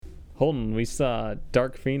Holden, we saw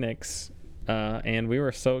Dark Phoenix, and we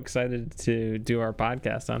were so excited to do our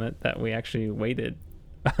podcast on it that we actually waited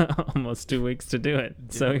almost 2 weeks to do it.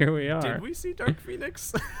 So here we are. Did we see Dark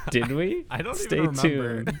Phoenix? Did we? I don't Stay even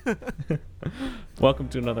remember. tuned. Welcome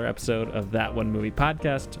to another episode of That One Movie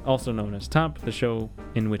Podcast, also known as Top, the show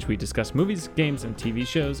in which we discuss movies, games, and TV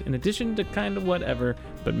shows, in addition to kind of whatever,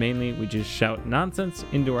 but mainly we just shout nonsense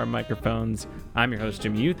into our microphones. I'm your host,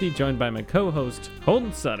 Jimmy Youthy, joined by my co-host,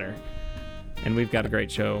 Holden Sutter, and we've got a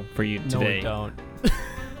great show for you today. No, we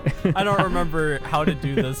don't. I don't remember how to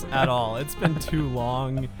do this at all. It's been too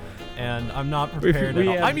long, and I'm not prepared at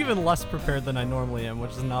all. I'm even less prepared than I normally am,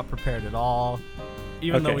 which is not prepared at all,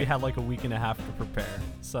 even though we had like a week and a half to prepare.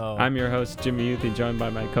 So I'm your host, Jimmy Youthy, joined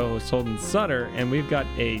by my co-host, Holden Sutter, and we've got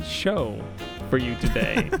a show for you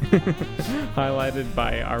today, highlighted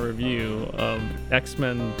by our review of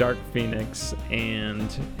X-Men Dark Phoenix, and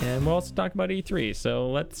we'll also talk about E3, so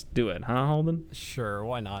let's do it, huh, Holden? Sure,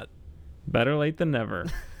 why not? Better late than never.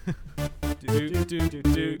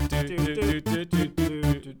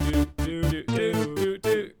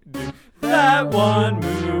 That One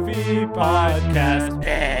Movie Podcast.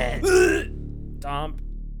 Tom.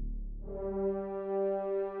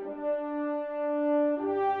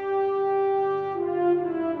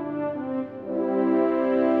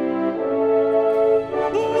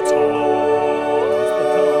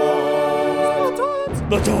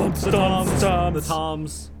 The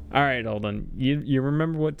Toms. All right, Holden. You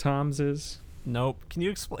remember what Tom's is? Nope. Can you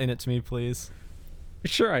explain it to me, please?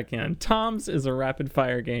 Sure I can. Tom's is a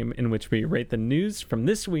rapid-fire game in which we rate the news from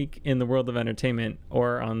this week in the world of entertainment,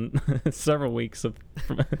 or on several weeks of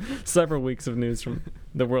news from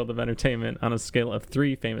the world of entertainment on a scale of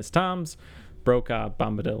 3 famous Toms: Brokaw,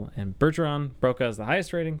 Bombadil, and Bergeron. Brokaw is the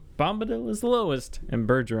highest rating, Bombadil is the lowest, and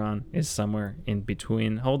Bergeron is somewhere in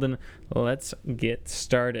between. Holden, let's get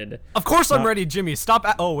started. Of course I'm ready, Jimmy. Stop.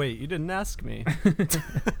 Oh, wait, you didn't ask me.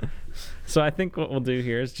 So I think what we'll do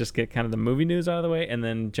here is just get kind of the movie news out of the way and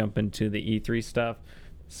then jump into the E3 stuff.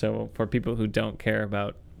 So for people who don't care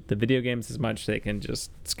about the video games as much, they can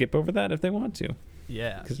just skip over that if they want to.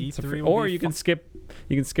 Yeah, E3 or you can skip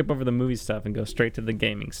over the movie stuff and go straight to the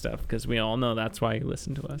gaming stuff, because we all know that's why you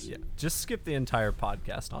listen to us. Yeah, just skip the entire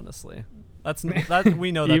podcast, honestly.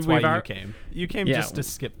 We know that's why you came. You came just to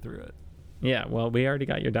skip through it. Yeah, well, we already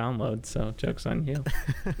got your download, so joke's on you.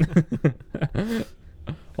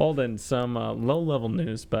 Holden, some low-level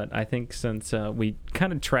news, but I think since we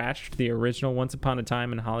kind of trashed the original Once Upon a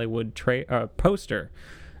Time in Hollywood poster,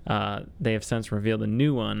 they have since revealed a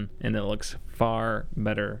new one, and it looks far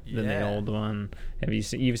better than the old one. Have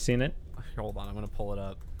you've seen it? Hold on, I'm gonna pull it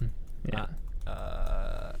up. Yeah.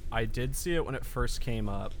 I did see it when it first came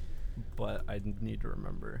up, but I need to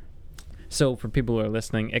remember. So for people who are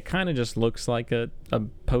listening, it kind of just looks like a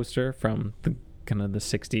poster from the kind of the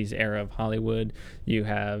 60s era of Hollywood. You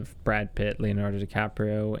have Brad Pitt, Leonardo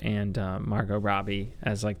DiCaprio, and Margot Robbie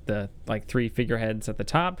as like three figureheads at the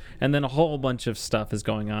top, and then a whole bunch of stuff is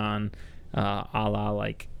going on, a la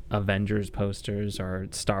like Avengers posters or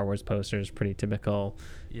Star Wars posters, pretty typical.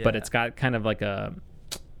 Yeah. But it's got kind of like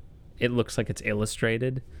it looks like it's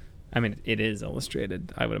illustrated. I mean, it is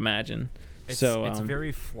illustrated, I would imagine. It's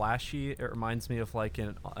very flashy. It reminds me of like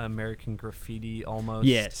an American Graffiti almost.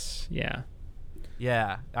 Yes, yeah.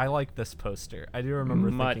 Yeah, I like this poster. I do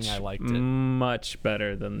remember thinking I liked it. Much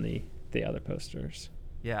better than the other posters.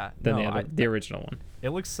 Yeah, than the original one. It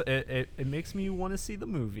looks it makes me want to see the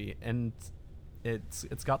movie, and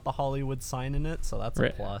it's got the Hollywood sign in it, so that's a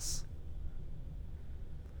plus.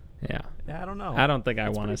 Yeah. Yeah, I don't know. I don't think I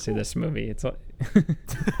want to see this movie. It's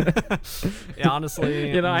yeah,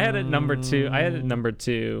 honestly, I had it number 2. I had it number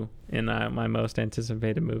 2 in my most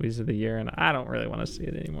anticipated movies of the year, and I don't really want to see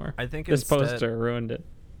it anymore. I think this poster ruined it.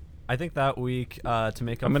 I think that week to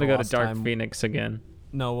make up, I'm gonna go to Dark Phoenix again.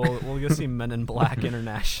 No, we'll go see Men in Black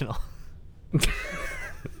International.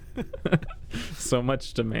 So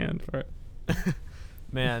much demand for it.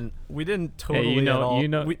 Man, we didn't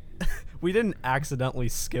totally we didn't accidentally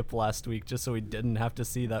skip last week just so we didn't have to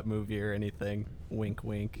see that movie or anything. Wink,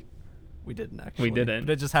 wink. We didn't actually. We didn't.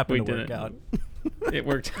 But it just happened to work out. It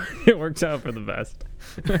worked. It worked out for the best.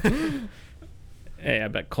 Hey, I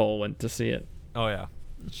bet Cole went to see it. Oh yeah,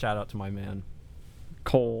 shout out to my man,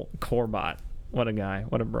 Cole Corbott. What a guy.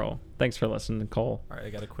 What a bro. Thanks for listening, Cole. All right,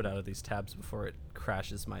 I gotta quit out of these tabs before it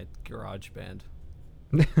crashes my GarageBand.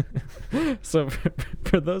 So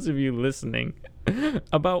for those of you listening,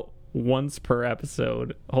 about once per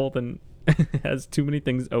episode, Holden has too many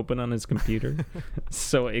things open on his computer.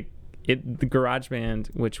 So the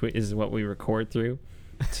GarageBand, which is what we record through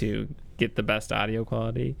to get the best audio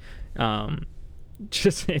quality,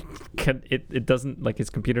 just it doesn't, like, his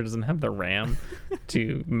computer doesn't have the RAM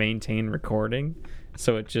to maintain recording,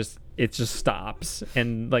 so it just stops,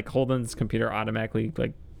 and like Holden's computer automatically,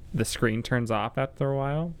 like, the screen turns off after a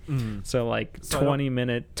while. So like 20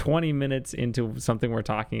 minutes into something we're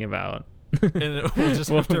talking about, and we'll just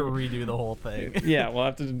have to redo the whole thing. Yeah, we'll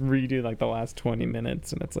have to redo like the last 20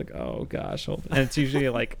 minutes, and it's like, oh gosh. And it's usually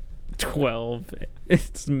like 12,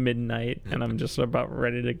 it's midnight, and I'm just about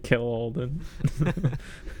ready to kill Holden.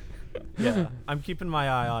 Yeah, I'm keeping my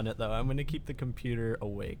eye on it though. I'm going to keep the computer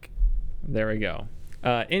awake. There we go.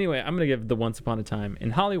 Anyway, I'm going to give the Once Upon a Time in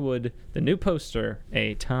Hollywood, the new poster,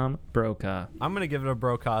 a Tom Brokaw. I'm going to give it a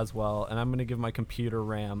Brokaw as well, and I'm going to give my computer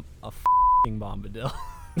RAM a f***ing Bombadil.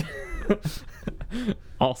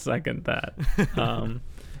 I'll second that.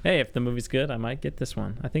 Hey, if the movie's good, I might get this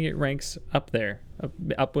one. I think it ranks up there,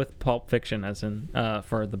 up with Pulp Fiction, as in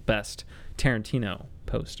for the best Tarantino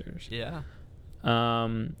posters. Yeah.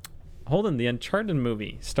 Holden, the Uncharted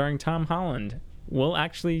movie starring Tom Holland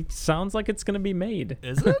sounds like it's going to be made.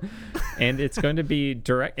 Is it? And it's going to be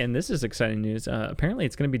and this is exciting news. Apparently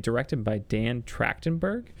it's going to be directed by Dan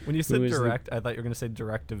Trachtenberg. When you said direct, I thought you were going to say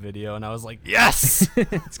direct to video, and I was like, yes!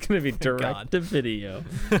 It's going to be direct to video.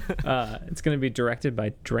 It's going to be directed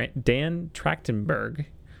by Dan Trachtenberg,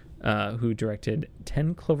 who directed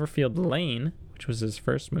 10 Cloverfield Lane, which was his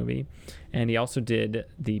first movie, and he also did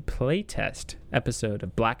the playtest episode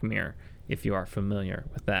of Black Mirror. If you are familiar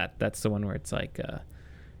with that, that's the one where it's like the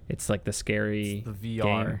scary it's the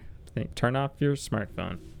VR game thing. Turn off your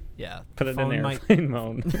smartphone. Yeah, put it in airplane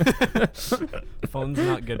mode. Phone's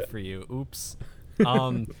not good for you. Oops.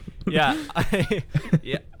 Yeah,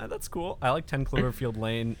 that's cool. I like 10 Cloverfield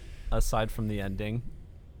Lane aside from the ending.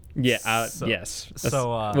 Yeah, yes.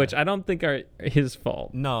 So, which I don't think are his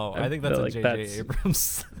fault. No, I think that's a J.J.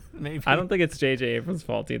 Abrams. Maybe. I don't think it's J.J. Abrams'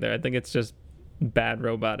 fault either. I think it's just Bad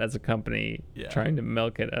Robot as a company trying to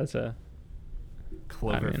milk it as a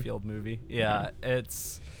Cloverfield movie. Yeah,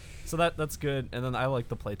 it's so that's good. And then I like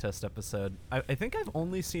the playtest episode. I think I've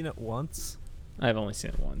only seen it once. I've only seen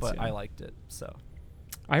it once, but I liked it. So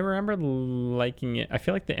I remember liking it. I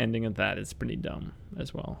feel like the ending of that is pretty dumb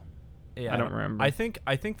as well. Yeah, I don't remember. I think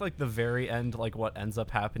like the very end, like what ends up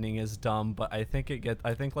happening is dumb, but I think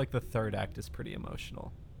like the third act is pretty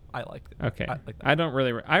emotional. I liked it. Okay. I don't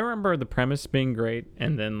really. I remember the premise being great,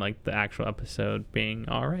 and then like the actual episode being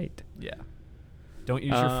all right. Yeah. Don't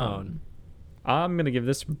use your phone. I'm gonna give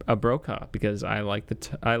this a Brokaw because I like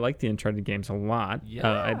the Uncharted games a lot.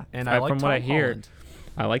 Yeah. And I like from Tom what I hear, Holland.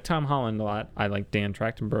 I like Tom Holland a lot. I like Dan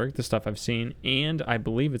Trachtenberg, the stuff I've seen, and I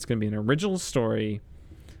believe it's gonna be an original story.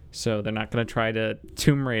 So they're not gonna try to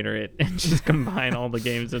Tomb Raider it and just combine all the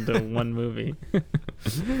games into one movie.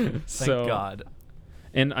 Thank God.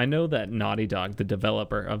 And I know that Naughty Dog, the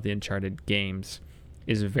developer of the Uncharted games,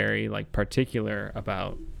 is very like particular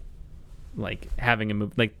about like having a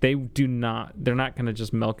movie. Like they're not going to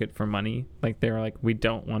just milk it for money. Like they're like, we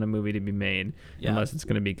don't want a movie to be made unless it's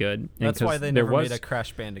going to be good. That's why they never made a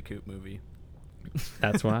Crash Bandicoot movie.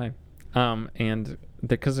 That's why. And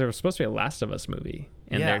because there was supposed to be a Last of Us movie,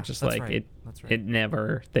 and they're just like right.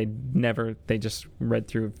 They just read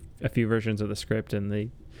through a few versions of the script,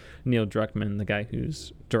 and Neil Druckmann, the guy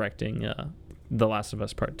who's directing The Last of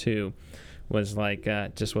Us Part 2, was like,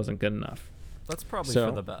 just wasn't good enough. That's probably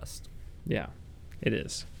for the best. Yeah, it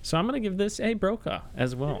is. So I'm going to give this a Brokaw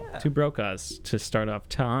as well. Yeah. 2 Brokaws to start off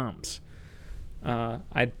Tom's.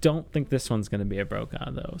 I don't think this one's going to be a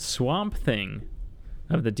Brokaw, though. Swamp Thing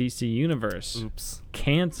of the DC Universe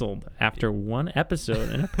canceled after 1 episode,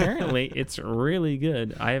 and apparently it's really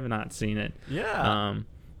good. I have not seen it. Yeah.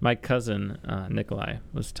 My cousin Nikolai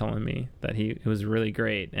was telling me that it was really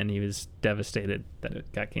great, and he was devastated that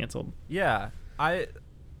it got canceled. Yeah,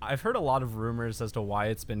 I've heard a lot of rumors as to why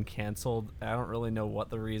it's been canceled. I don't really know what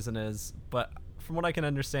the reason is, but from what I can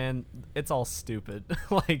understand, it's all stupid.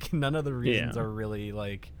 Like none of the reasons are really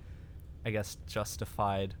like, I guess,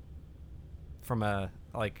 justified from a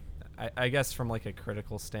like. I guess from like a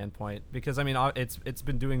critical standpoint, because I mean it's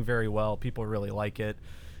been doing very well. People really like it.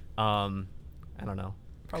 I don't know.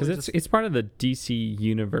 Because it's part of the DC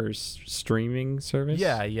Universe streaming service.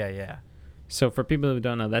 Yeah. So for people who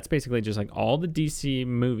don't know, that's basically just like all the DC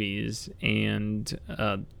movies and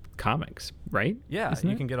comics, right? Yeah,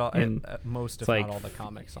 you can get all most, if not all, the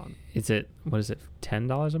comics on. What is it?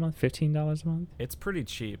 $10 a month? $15 a month? It's pretty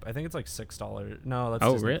cheap. I think it's like $6. No,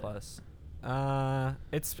 that's Disney Plus.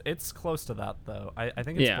 It's close to that though. I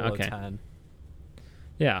think it's below 10.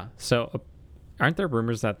 Yeah. So aren't there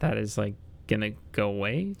rumors that is like gonna go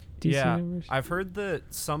away? DC Universe? I've heard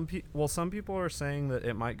that some people are saying that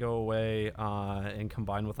it might go away and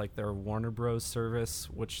combine with like their Warner Bros. Service,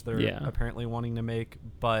 which they're apparently wanting to make.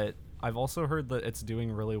 But I've also heard that it's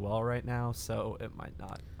doing really well right now, so it might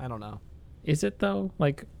not. I don't know. Is it though?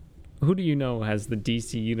 Like, who do you know has the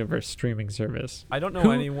DC Universe streaming service? I don't know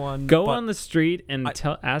anyone. Go on the street and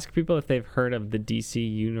ask people if they've heard of the DC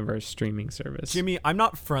Universe streaming service. Jimmy, I'm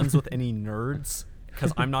not friends with any nerds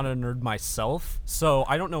because I'm not a nerd myself, so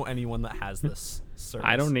I don't know anyone that has this service.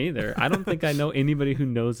 I don't either. I don't think I know anybody who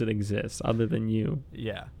knows it exists other than you.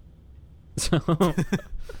 Yeah. So,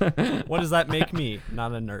 what does that make me?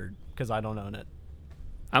 Not a nerd because I don't own it.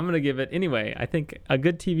 I'm going to give it, anyway, I think a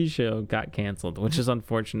good TV show got canceled, which is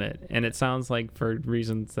unfortunate. And it sounds like for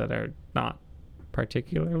reasons that are not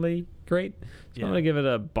particularly great. So I'm going to give it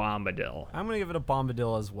a Bombadil. I'm going to give it a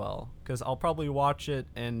Bombadil as well, because I'll probably watch it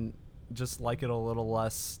and just like it a little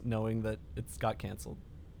less knowing that it's got canceled.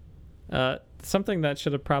 Something that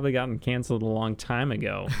should have probably gotten canceled a long time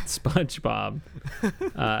ago, SpongeBob.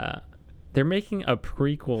 They're making a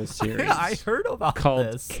prequel series. I heard about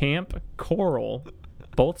called this. Camp Coral.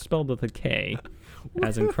 Both spelled with a K,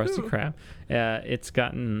 as in Krusty Krab.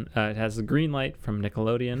 It has the green light from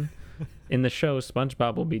Nickelodeon. In the show,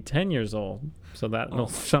 SpongeBob will be 10 years old, so that will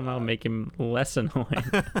somehow make him less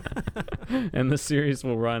annoying. And the series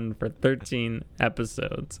will run for 13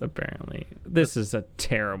 episodes, apparently. This is a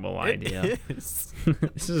terrible idea. It is.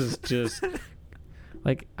 This is just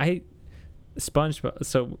like SpongeBob.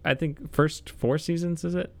 So I think first 4 seasons,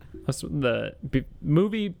 is it? The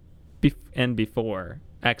movie and before,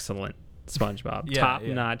 excellent SpongeBob.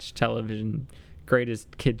 Top-notch television,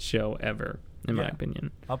 greatest kids show ever, in my opinion.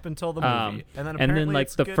 Up until the movie. And then like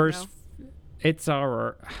it's the good first, now? it's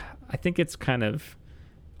I think it's kind of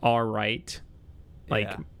all right.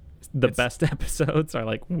 Like the best episodes are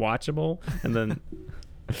like watchable. And then,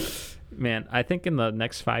 man, I think in the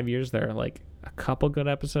next 5 years, there are like a couple good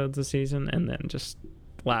episodes a season. And then just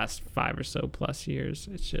last 5 or so plus years,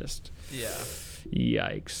 it's just...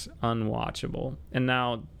 yikes, unwatchable. And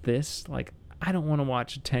now this, like, I don't want to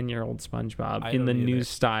watch a 10-year-old SpongeBob in the new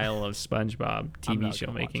style of SpongeBob TV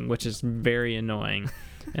show making, which is very annoying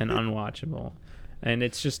and unwatchable. And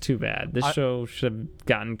it's just too bad. This show should have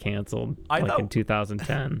gotten canceled in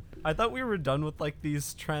 2010. I thought we were done with like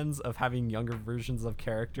these trends of having younger versions of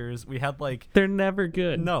characters. We had like... They're never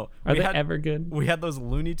good. No. Are they ever good? We had those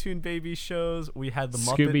Looney Tune baby shows. We had the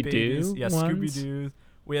Muppet Babies. Yeah, Scooby-Doo.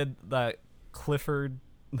 We had that Clifford,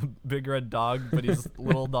 the big red dog, but he's a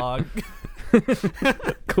little dog.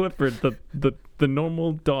 Clifford, the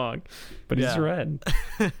normal dog, but he's red.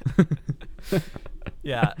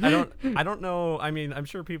 Yeah, I don't know. I mean, I'm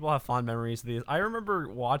sure people have fond memories of these. I remember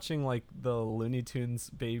watching like the Looney Tunes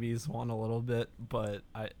babies one a little bit, but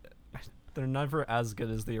they're never as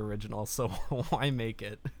good as the original. So why make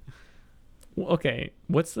it? Well, okay,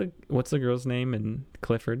 what's the girl's name in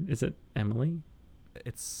Clifford? Is it Emily?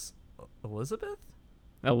 It's Elizabeth.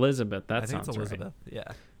 That I think sounds it's Elizabeth. right.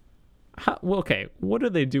 Yeah. Well, okay, what do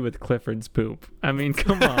they do with Clifford's poop? I mean,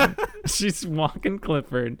 come on. She's walking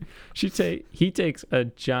Clifford. He takes a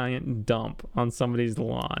giant dump on somebody's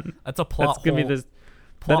lawn. That's a plot hole.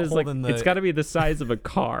 It's got to be the size of a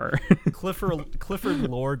car. Clifford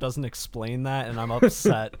lore doesn't explain that, and I'm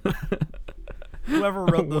upset. Whoever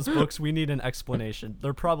wrote those books, we need an explanation.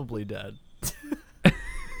 They're probably dead.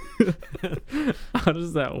 How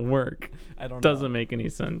does that work? I don't know. Doesn't make any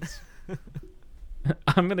sense.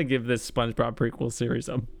 I'm gonna give this SpongeBob prequel series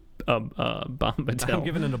a Bombadil. I'm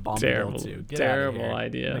giving it a Bombadil too. Get terrible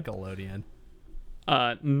idea. Nickelodeon.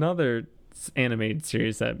 Another animated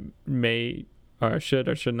series that may or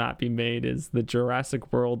should not be made is the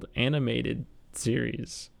Jurassic World animated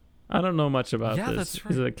series. I don't know much about this. That's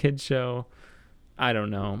right. Is it a kid show? I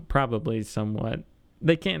don't know. Probably somewhat.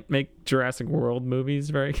 They can't make Jurassic World movies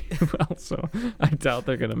very well, so I doubt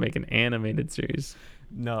they're going to make an animated series.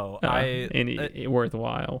 No,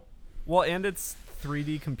 worthwhile. Well, and it's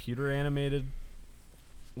 3D computer animated,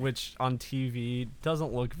 which on TV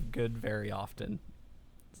doesn't look good very often.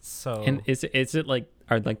 So, and is it like,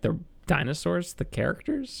 are like the dinosaurs the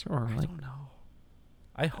characters, or I don't know.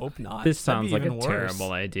 I hope not. This sounds like a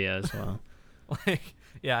terrible idea as well.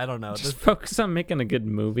 Yeah, I don't know. Just focus on making a good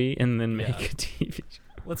movie and then make a TV show.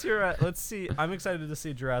 Let's see. I'm excited to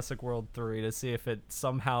see Jurassic World 3 to see if it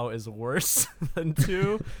somehow is worse than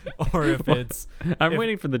 2 or if it's... I'm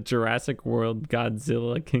waiting for the Jurassic World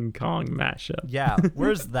Godzilla King Kong mashup. Yeah,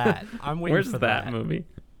 where's that? I'm waiting for that. Where's that movie?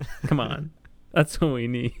 Come on. That's what we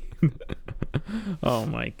need. Oh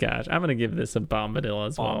my gosh, I'm gonna give this a Bombadil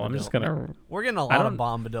as well. I'm just gonna. We're getting a lot of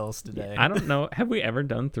Bombadils today. I don't know. Have we ever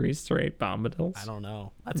done 3 straight Bombadils? I don't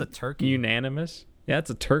know. That's a turkey. Unanimous. Yeah, it's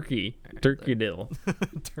a turkey. Turkey dill.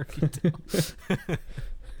 Turkey dill.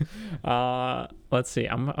 Let's see.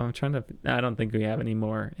 I'm trying to. I don't think we have any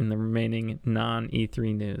more in the remaining non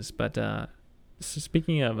E3 news. But so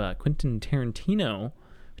speaking of Quentin Tarantino,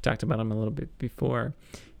 we talked about him a little bit before.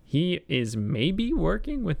 He is maybe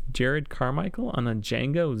working with Jared Carmichael on a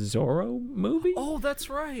Django Zorro movie. Oh, that's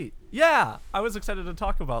right. Yeah, I was excited to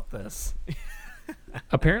talk about this.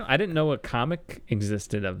 Apparently, I didn't know a comic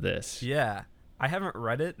existed of this. Yeah, I haven't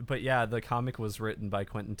read it, but yeah, the comic was written by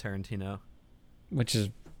Quentin Tarantino. Which is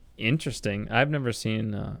interesting. I've never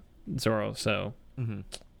seen Zorro, so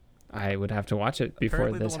I would have to watch it before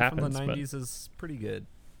Apparently this the one happens. From the 90s is pretty good.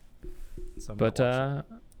 So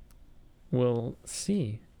we'll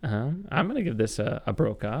see. I'm gonna give this a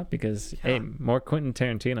Brokaw because hey, more Quentin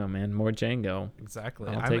Tarantino, man, more Django. Exactly.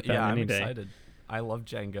 I'll take that any day. Excited. I love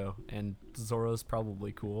Django, and Zorro's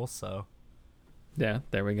probably cool. So yeah,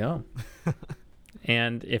 there we go.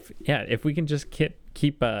 And if we can just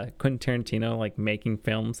keep Quentin Tarantino like making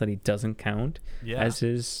films that he doesn't count as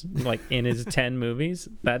his like in his 10 movies,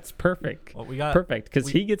 that's perfect. Well, perfect because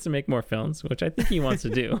he gets to make more films, which I think he wants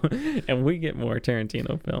to do, and we get more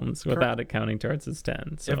Tarantino films without it counting towards his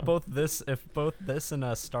 10. So if both this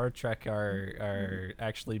and Star Trek are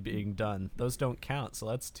actually being done, those don't count. So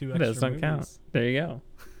that's 2 extra those don't movies. count. There you go.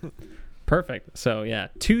 Perfect. So yeah,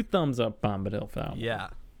 2 thumbs up Bombadil film. Yeah.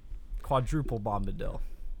 Quadruple Bombadil.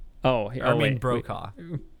 Brokaw.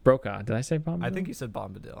 Brokaw. Did I say Bombadil? I think you said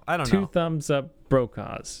Bombadil. I don't know. 2 thumbs up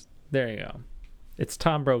Brokaws. There you go. It's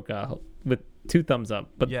Tom Brokaw with 2 thumbs up,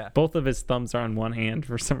 but both of his thumbs are on one hand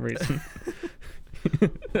for some reason.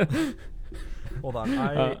 Hold on.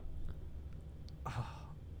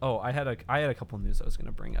 I had a couple news I was going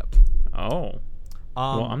to bring up. Oh.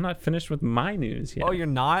 Well, I'm not finished with my news yet. Oh, you're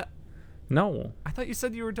not? No. I thought you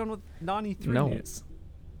said you were done with non-E3 news.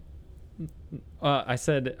 I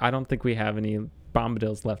said I don't think we have any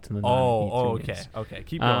Bombadils left in the okay. news. Okay,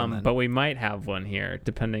 keep going then. But we might have one here,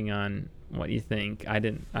 depending on what you think.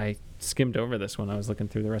 I skimmed over this when I was looking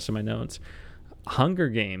through the rest of my notes. Hunger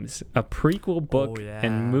Games, a prequel book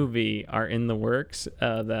and movie are in the works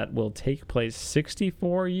that will take place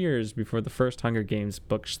 64 years before the first Hunger Games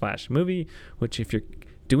book/movie, which if you're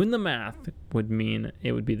doing the math would mean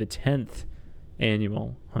it would be the 10th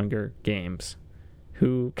annual Hunger Games.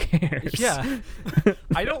 Who cares? Yeah.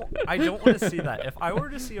 I don't want to see that. If I were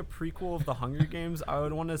to see a prequel of the Hunger Games, I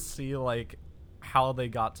would want to see like how they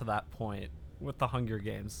got to that point with the Hunger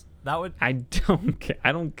Games. That would I don't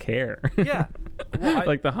care. Yeah. Well,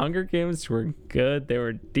 like the Hunger Games were good. They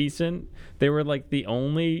were decent. They were like the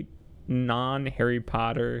only non-Harry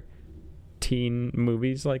Potter teen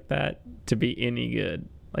movies like that to be any good.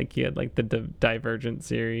 Like you had like the Divergent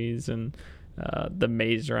series and the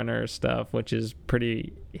Maze Runner stuff, which is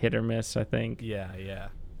pretty hit or miss, I think. Yeah.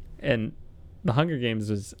 And the Hunger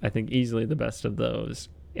Games was, I think, easily the best of those.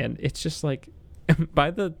 And it's just like,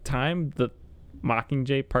 by the time the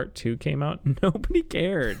Mockingjay Part 2 came out, nobody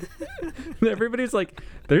cared. Everybody's like,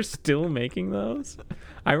 they're still making those?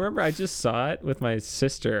 I remember I just saw it with my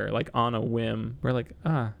sister, like on a whim. We're like,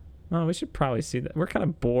 well, we should probably see that. We're kind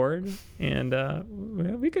of bored,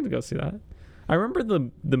 and we could go see that. I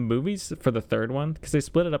remember the movies for the third one because they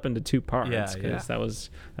split it up into 2 parts. Because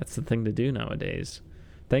that's the thing to do nowadays.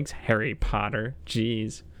 Thanks, Harry Potter.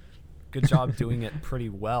 Jeez. Good job doing it pretty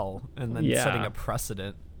well and then setting a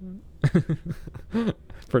precedent.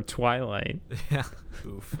 For Twilight. Yeah.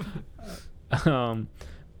 Oof.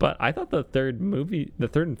 But I thought the third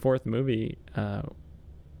and fourth movie,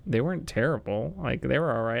 they weren't terrible. Like they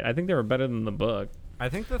were all right. I think they were better than the book. I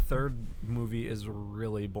think the third movie is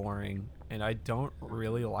really boring, and I don't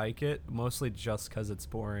really like it, mostly just because it's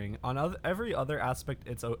boring. On every other aspect,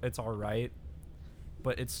 it's all right,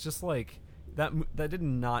 but it's just like that did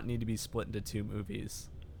not need to be split into 2 movies.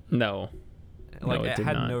 No. Like it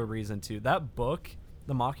had not. no reason to. That book,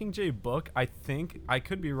 the Mockingjay book, I think, I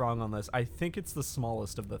could be wrong on this, I think it's the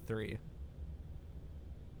smallest of the 3.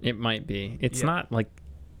 It might be. It's not like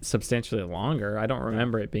substantially longer. I don't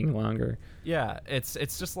remember it being longer. Yeah, it's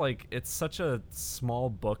just like it's such a small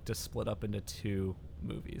book to split up into 2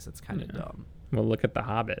 movies. It's kind of dumb. Well, look at The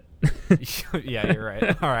Hobbit. Yeah, you're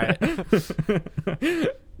right. All right.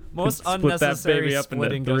 Most Split unnecessary that baby up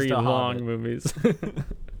splitting into 3 goes to long Hobbit. movies.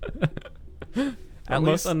 At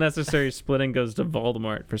most least unnecessary splitting goes to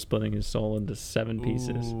Voldemort for splitting his soul into 7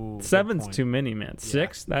 pieces. Ooh, 7's too many, man.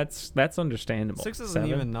 6, that's understandable. 6 is 7?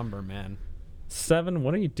 an even number, man. 7,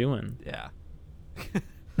 what are you doing? Yeah.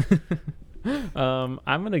 I'm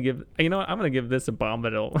gonna give. You know what? I'm gonna give this a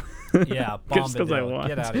Bombadil. Yeah, Just 'cause I Bombadil. want.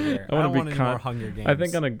 Get out of here. I wanna don't be want any more Hunger Games. I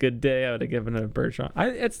think on a good day, I would have given it a Bergeron.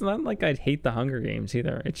 It's not like I'd hate the Hunger Games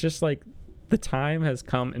either. It's just like the time has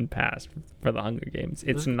come and passed for the Hunger Games.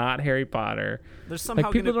 It's not Harry Potter. There's somehow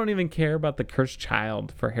like people don't even care about the Cursed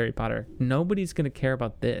Child for Harry Potter. Nobody's gonna care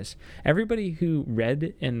about this. Everybody who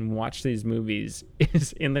read and watched these movies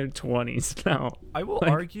is in their 20s now. I will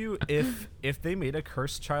argue if they made a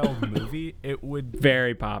Cursed Child movie, it would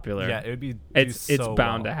very popular. Yeah, it would be. It's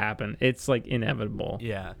bound to happen. It's like inevitable.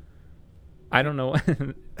 Yeah. I don't know,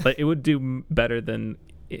 but it would do better than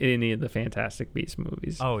any of the Fantastic Beasts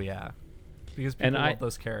movies. Oh yeah. Because people love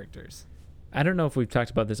those characters. I don't know if we've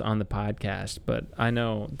talked about this on the podcast, but I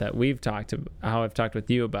know that I've talked with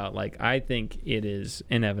you about, like, I think it is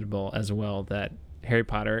inevitable as well that Harry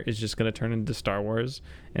Potter is just going to turn into Star Wars,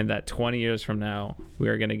 and that 20 years from now, we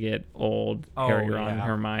are going to get old Harry, Ron, and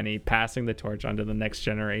Hermione passing the torch onto the next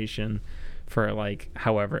generation for, like,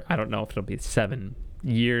 however, I don't know if it'll be 7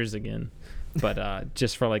 years again. But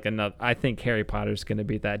just for like another, I think Harry Potter's going to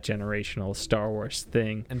be that generational Star Wars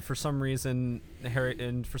thing. And for some reason,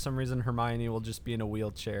 Hermione will just be in a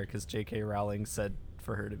wheelchair because J.K. Rowling said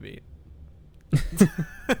for her to be.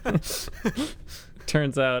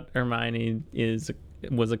 Turns out Hermione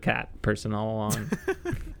was a cat person all along.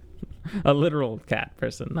 A literal cat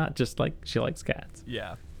person, not just like she likes cats.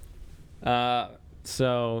 Yeah.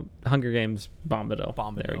 So Hunger Games, Bombadil.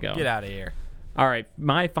 There we go. Get out of here. All right,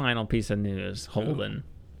 my final piece of news, Holden.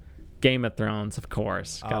 Game of Thrones, of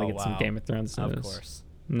course. Got to get some Game of Thrones news. Of course.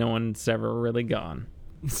 No one's ever really gone.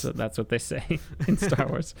 So that's what they say in Star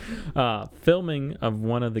Wars. Filming of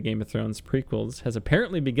one of the Game of Thrones prequels has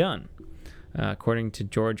apparently begun, according to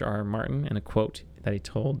George R. R. Martin, in a quote that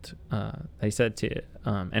he said to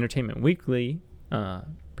Entertainment Weekly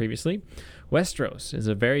previously. Westeros is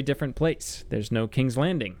a very different place. There's no King's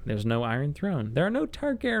Landing. There's no Iron Throne. There are no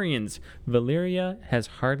Targaryens. Valyria has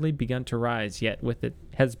hardly begun to rise yet with it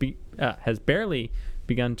has barely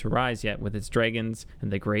begun to rise yet with its dragons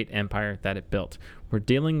and the great empire that it built. We're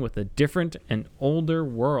dealing with a different and older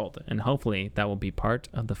world, and hopefully that will be part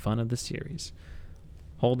of the fun of the series.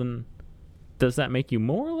 Holden, does that make you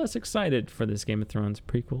more or less excited for this Game of Thrones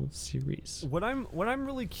prequel series? What I'm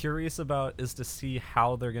really curious about is to see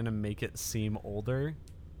how they're gonna make it seem older.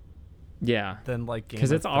 Yeah. Than like Game of Thrones.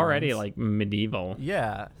 Because it's already like medieval.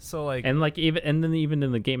 Yeah. So like then even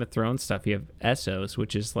in the Game of Thrones stuff, you have Essos,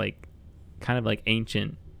 which is like kind of like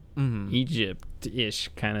ancient Egypt-ish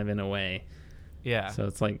kind of in a way. Yeah. So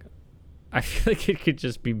it's like I feel like it could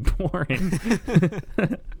just be boring.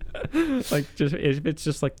 Like just if it's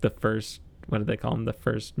just like the first. What do they call them? The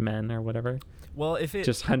first men or whatever. Well, if it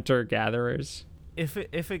just hunter gatherers. If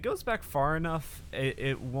it goes back far enough,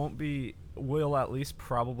 it won't be. We'll at least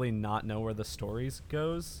probably not know where the stories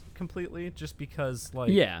goes completely, just because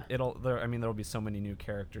like there'll be so many new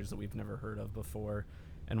characters that we've never heard of before,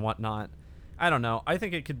 and whatnot. I don't know. I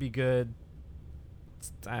think it could be good.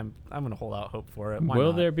 I'm gonna hold out hope for it.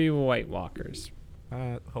 Will there be White Walkers?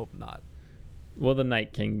 Hope not. Will the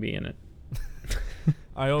Night King be in it?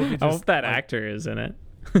 I hope that actor is in it.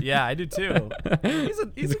 Yeah, I do too. He's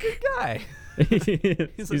a good guy.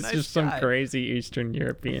 He's nice just guy. Some crazy Eastern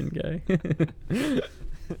European guy.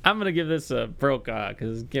 I'm gonna give this a Brokaw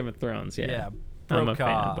because Game of Thrones. Yeah, I'm a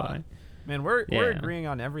fan. By. Man, we're agreeing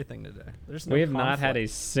on everything today. There's no we have conflict. Not had a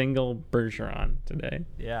single Bergeron today.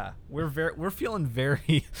 Yeah, we're feeling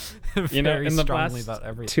very in the strongly last about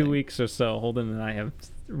everything. 2 weeks or so, Holden and I have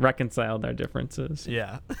reconciled our differences.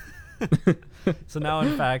 Yeah. So now,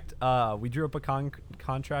 in fact, we drew up a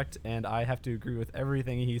contract, and I have to agree with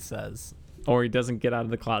everything he says. Or he doesn't get out of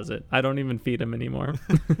the closet. I don't even feed him anymore.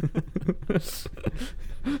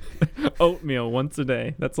 Oatmeal once a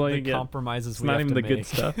day. That's all you get. Compromises it's we not have even to the make. good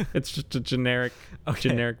stuff. It's just a generic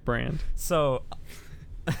brand. So,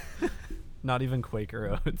 not even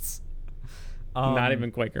Quaker Oats. Not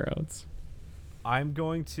even Quaker Oats. I'm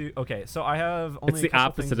going to. Okay, so I have only. It's the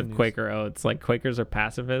opposite of Quaker Oats. Like Quakers are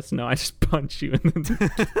pacifists. No, I just punch you and then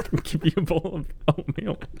give you a bowl of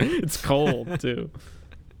oatmeal. It's cold too.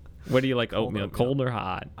 What do you like, oatmeal? Cold or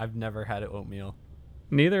hot? I've never had oatmeal.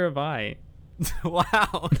 Neither have I.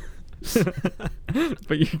 Wow.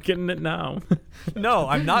 But you're getting it now. No,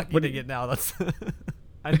 I'm not getting it now. That's.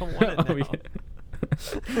 I don't want it now.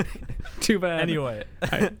 Yeah. Too bad. Anyway.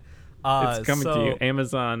 It's coming to you.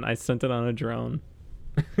 Amazon. I sent it on a drone.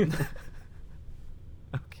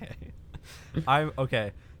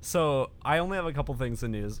 Okay. So I only have a couple things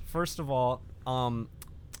in news. First of all,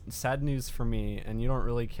 sad news for me, and you don't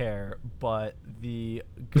really care, but the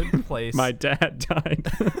Good Place. My dad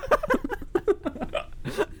died.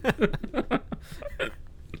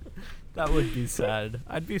 That would be sad.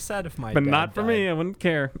 I'd be sad if my But dad not for died. me. I wouldn't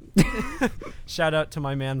care. Shout out to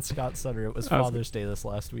my man Scott Sutter. It was Father's Day this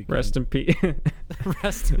last weekend. Rest in peace.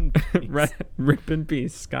 Rest in peace. Rip in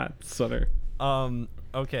peace, Scott Sutter.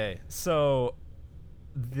 Okay, so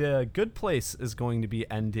The Good Place is going to be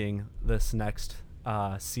ending this next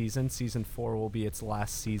season. Season 4 will be its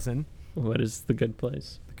last season. What is The Good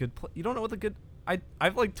Place? The Good Place. You don't know what the good?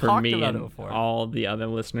 I've like For talked me about it and before. all the other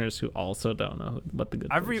listeners who also don't know what The Good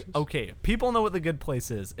Place is. Okay, people know what The Good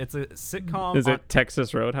Place is. It's a sitcom. Is it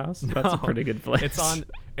Texas Roadhouse? That's a pretty good place. It's on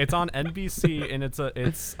NBC and it's on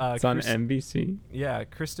NBC. Yeah,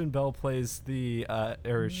 Kristen Bell plays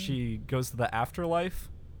she goes to the afterlife.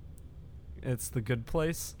 It's The Good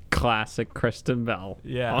Place. Classic Kristen Bell.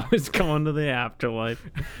 Yeah. Always going to the afterlife.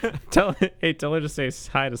 Tell her to say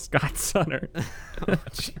hi to Scott Sutter. Oh,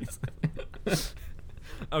 jeez.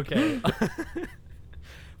 Okay.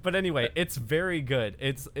 But anyway, it's very good.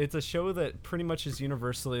 It's a show that pretty much is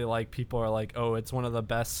universally like people are like, oh, it's one of the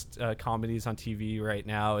best comedies on TV right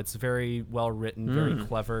now. It's very well written, very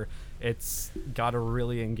clever. It's got a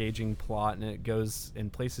really engaging plot, and it goes in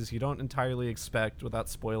places you don't entirely expect without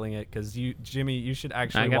spoiling it. Because Jimmy, you should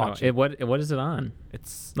actually watch it. What is it on?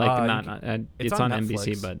 It's like it's on Netflix.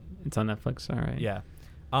 NBC, but it's on Netflix. All right. Yeah.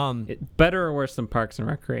 Better or worse than Parks and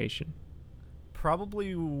Recreation?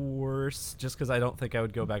 Probably worse, just because I don't think I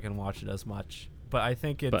would go back and watch it as much. But I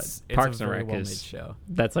think it's Parks a and very Rec well-made is show.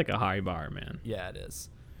 That's like a high bar, man. Yeah, it is.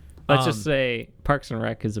 Let's just say Parks and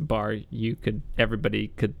Rec is a bar everybody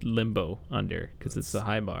could limbo under because it's a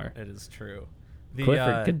high bar. It is true.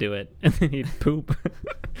 Clifford could do it, and then he'd poop,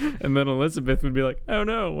 and then Elizabeth would be like, "Oh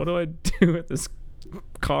no, what do I do with this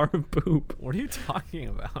car of poop?" What are you talking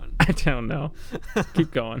about? I don't know.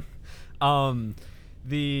 Keep going.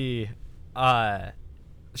 The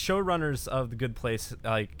showrunners of The Good Place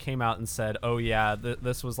came out and said, "Oh yeah,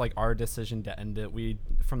 this was like our decision to end it. We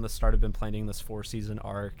from the start have been planning this 4-season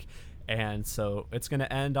arc, and so it's going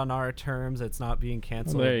to end on our terms. It's not being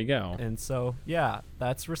canceled." Well, there you go. And so yeah,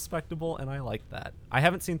 that's respectable, and I like that. I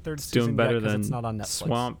haven't seen third It's season doing better yet 'cause than it's not on Netflix.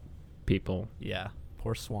 Swamp People. Yeah,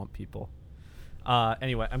 poor Swamp People.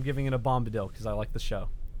 Anyway, I'm giving it a Bombadil because I like the show.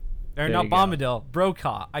 Or There not you go. Bombadil,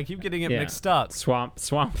 Brokaw. I keep getting it mixed up. Swamp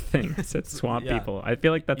Thing. I said Swamp Yeah. People. I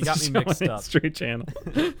feel like that's You got a me show mixed on up. History Channel.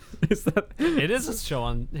 Is that? It is a show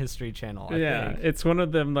on History Channel. I think. It's one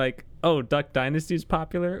of them like, oh, Duck Dynasty's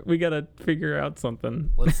popular. We gotta figure out something.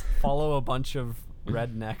 Let's follow a bunch of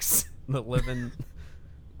rednecks that live in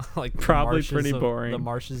like the Probably marshes pretty of- boring. The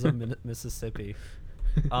marshes of Mississippi.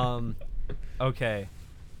 Okay.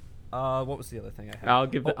 What was the other thing I had?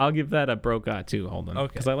 I'll give that a Brokaw too. Hold on,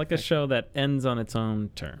 Okay. because I like a show that ends on its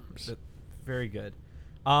own terms, Very good.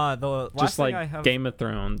 The last just thing like I have. Game of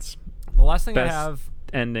Thrones. The last thing I Best have.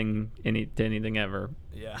 ending to anything ever.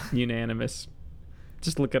 Yeah. Unanimous.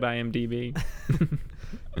 Just look at IMDb.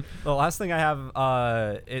 The last thing I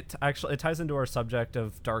have, it ties into our subject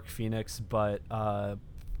of Dark Phoenix, but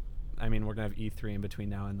I mean, we're gonna have E3 in between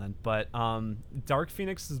now and then. But Dark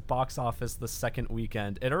Phoenix's box office the second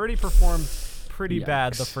weekend, it already performed pretty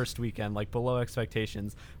bad the Yikes. first weekend, like below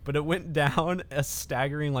expectations, but it went down a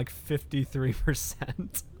staggering like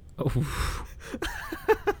 53%. Oh.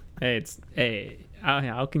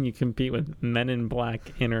 How can you compete with Men in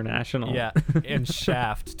Black International? Yeah, and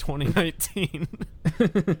Shaft 2019.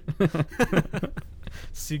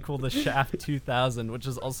 Sequel to Shaft 2000, which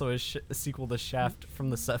is also a sequel to Shaft from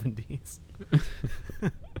the 70s.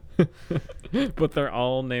 But they're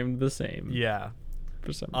all named the same. Yeah.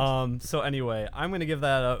 For some reason. So anyway, I'm gonna give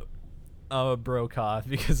that a Brokaw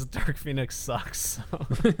because Dark Phoenix sucks.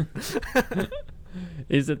 So.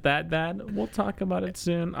 Is it that bad? We'll talk about it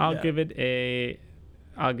soon. I'll Yeah. give it a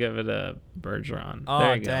Bergeron. Oh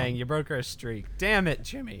There you dang, go. you broke our streak. Damn it,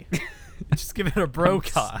 Jimmy. Just give it a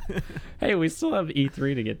Brokaw. Hey, we still have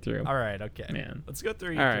E3 to get through. All right, okay. Man. Let's go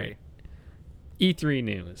through E3. All right. E3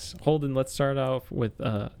 news. Holden, let's start off with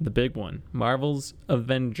the big one. Marvel's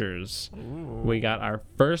Avengers. Ooh. We got our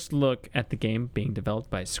first look at the game being developed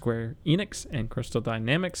by Square Enix and Crystal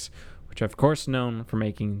Dynamics, which are of course known for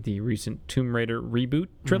making the recent Tomb Raider reboot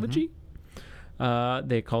trilogy.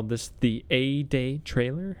 They called this the A-Day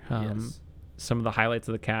trailer. Yes. Some of the highlights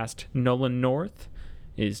of the cast. Nolan North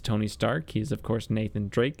is Tony Stark. He's of course Nathan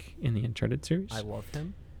Drake in the Uncharted series. I love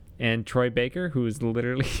him. And Troy Baker, who is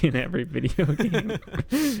literally in every video game,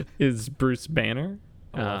 is Bruce Banner.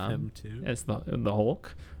 I love him too. As the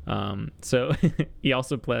Hulk. So he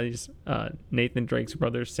also plays Nathan Drake's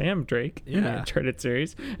brother Sam Drake in the Yeah. Uncharted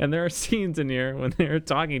series. And there are scenes in here when they're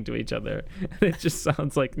talking to each other. And it just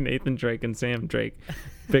sounds like Nathan Drake and Sam Drake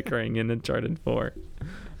bickering in Uncharted 4.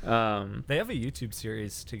 They have a YouTube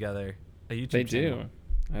series together. A YouTube They channel. do.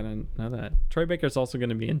 I didn't know that. Troy Baker's also going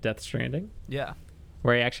to be in Death Stranding, Yeah.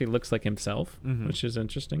 where he actually looks like himself, which is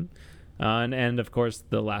interesting. And of course,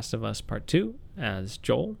 The Last of Us Part 2 as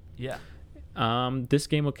Joel. Yeah. This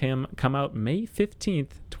game will come out May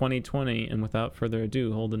 15th, 2020. And without further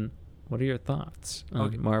ado, Holden, what are your thoughts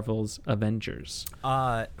on Marvel's Avengers?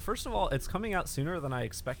 First of all, it's coming out sooner than I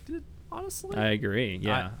expected, honestly. I agree.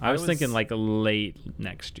 Yeah. I was thinking like late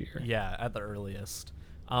next year. Yeah, at the earliest.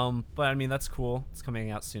 But I mean, that's cool. It's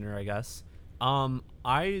coming out sooner, I guess.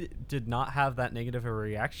 I did not have that negative a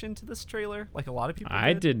reaction to this trailer like a lot of people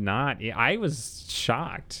I did not. I was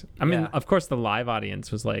shocked. I mean, of course, the live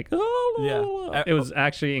audience was like, oh, yeah. It was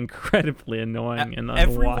actually incredibly annoying and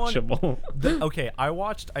unwatchable. Okay, I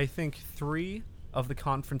watched, I think, 3 of the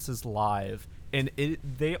conferences live, and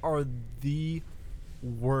they are the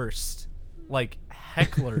worst, like,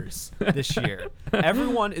 hecklers this year.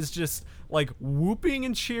 Everyone is just like whooping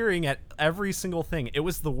and cheering at every single thing. It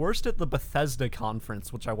was the worst at the Bethesda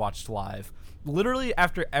conference, which I watched live. Literally,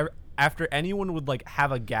 after anyone would like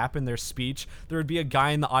have a gap in their speech, there would be a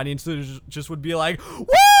guy in the audience that just would be like, "Woo,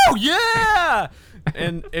 yeah!"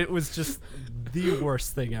 And it was just the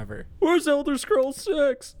worst thing ever. Where's Elder Scrolls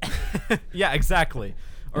 6? Yeah, exactly.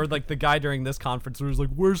 Or like the guy during this conference who was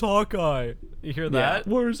like, "Where's Hawkeye?" You hear that?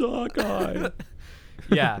 Yeah, where's Hawkeye?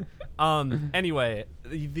 Yeah. Anyway,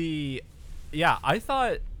 I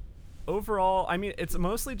thought overall, I mean, it's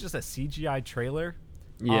mostly just a CGI trailer.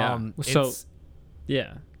 Yeah.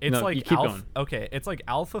 It's like going. Okay, it's like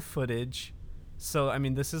alpha footage. So I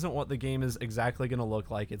mean, this isn't what the game is exactly going to look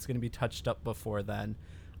like. It's going to be touched up before then.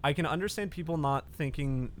 I can understand people not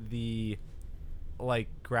thinking the like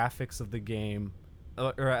graphics of the game,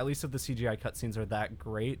 or at least of the CGI cutscenes, are that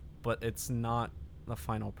great, but it's not the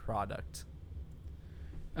final product.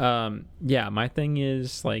 My thing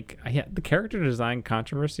is like the character design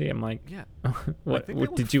controversy. I'm like,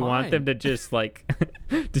 what did you want them to just like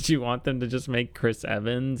did you want them to just make Chris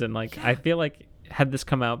Evans? And like I feel like had this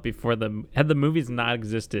come out before had the movies not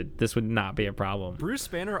existed, this would not be a problem. Bruce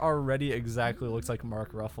Banner already exactly looks like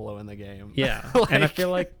Mark Ruffalo in the game. Yeah. And I feel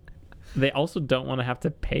like they also don't want to have to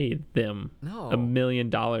pay them $1 million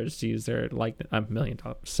to use their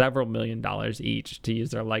several $1 million each to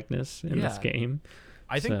use their likeness in this game.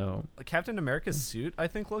 I think Captain America's suit, I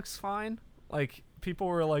think, looks fine. Like, people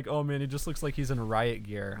were like, oh man, he just looks like he's in riot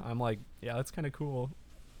gear. I'm like, yeah, that's kind of cool.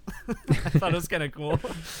 I thought it was kind of cool.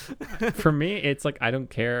 For me, it's like, I don't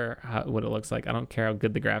care what it looks like. I don't care how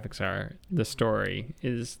good the graphics are. The story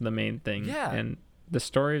is the main thing. Yeah. And the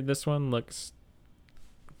story of this one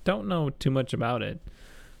don't know too much about it.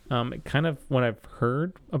 It kind of, what I've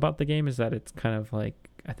heard about the game is that it's kind of like,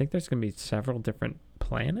 I think there's going to be several different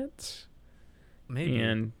planets. Maybe.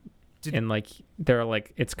 And like they're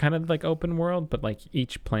like, it's kind of like open world, but like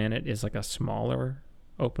each planet is like a smaller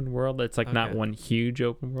open world. It's like not one huge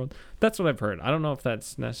open world. That's what I've heard. I don't know if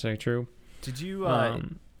that's necessarily true. Did you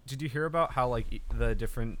hear about how like the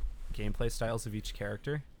different gameplay styles of each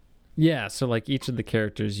character? Yeah, so like each of the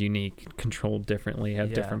characters unique, controlled differently,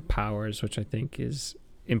 have different powers, which I think is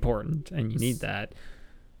important, and you need that.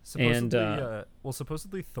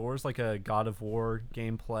 Supposedly Thor's like a God of War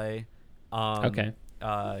gameplay.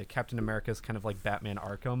 Captain America's kind of like Batman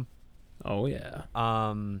Arkham. Oh yeah.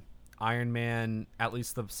 Iron Man, at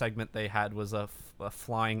least the segment they had was a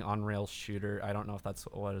flying on rails shooter. I don't know if that's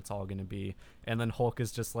what it's all going to be. And then Hulk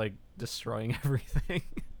is just like destroying everything.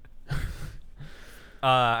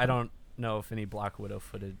 I don't know if any Black Widow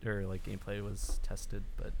footage or like gameplay was tested,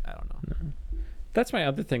 but I don't know. No. That's my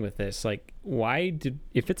other thing with this. Like,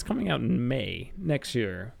 if it's coming out in May next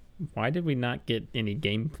year, why did we not get any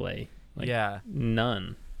gameplay? Like,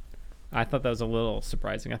 none. I thought that was a little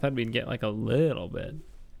surprising. I thought we'd get like a little bit.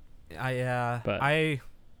 But I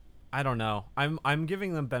don't know. I'm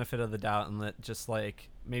giving them benefit of the doubt, and that just like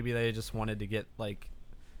maybe they just wanted to get like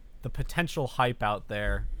the potential hype out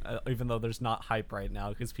there, even though there's not hype right now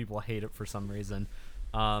because people hate it for some reason.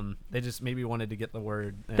 They just maybe wanted to get the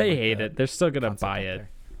word. They hate it. They're still gonna buy it.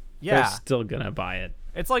 Yeah, they're still gonna buy it.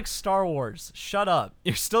 It's like Star Wars. Shut up.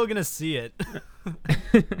 You're still gonna see it.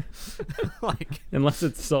 Like, unless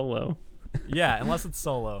it's Solo. Yeah, unless it's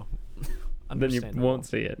Solo. Then you won't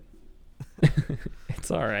see it.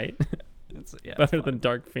 It's all right. Better than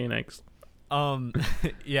Dark Phoenix.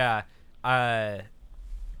 Yeah. I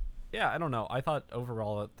don't know. I thought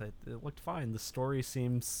overall it looked fine. The story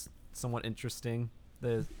seems somewhat interesting.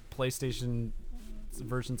 The PlayStation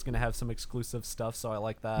version's going to have some exclusive stuff, so I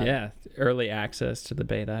like that. Yeah, early access to the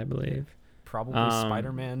beta, I believe. Probably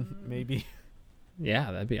Spider-Man, maybe.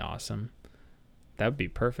 Yeah, that'd be awesome. that would be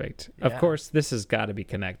perfect. Yeah. Of course, this has got to be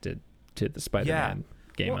connected to the Spider-Man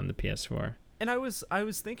game on the PS4. And I was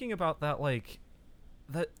thinking about that, like,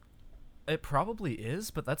 that it probably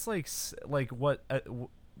is, but that's like what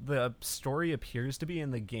the story appears to be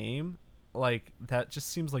in the game. Like, that just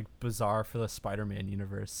seems like bizarre for the Spider-Man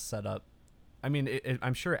universe setup. I mean,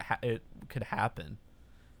 I'm sure it could happen,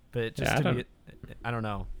 but it just I don't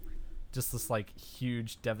know, just this like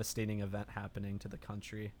huge devastating event happening to the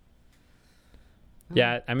country.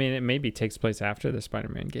 Yeah, I mean, it maybe takes place after the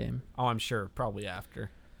Spider-Man game. Oh, I'm sure, probably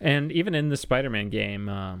after. And even in the Spider-Man game,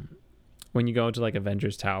 when you go to like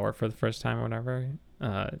Avengers Tower for the first time or whatever,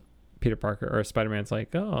 Peter Parker or Spider-Man's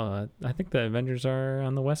like, "Oh, I think the Avengers are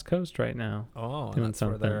on the West Coast right now." Oh, doing that's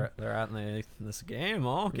something. where they're at in this game.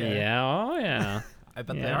 Oh, okay. Yeah, oh yeah. I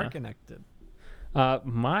bet they are connected.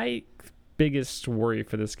 My biggest worry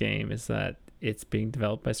for this game is that it's being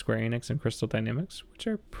developed by Square Enix and Crystal Dynamics, which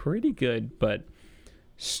are pretty good, but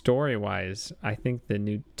story-wise, I think the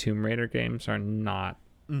new Tomb Raider games are not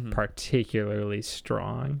particularly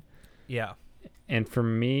strong. Yeah. And for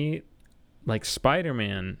me, like,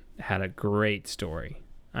 Spider-Man had a great story.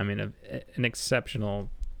 I mean, an exceptional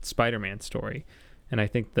Spider-Man story. And I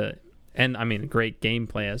think great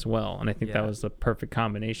gameplay as well. And I think that was the perfect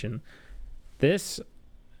combination. This,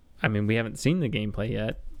 I mean, we haven't seen the gameplay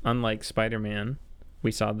yet. Unlike Spider-Man,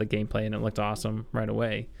 we saw the gameplay and it looked awesome right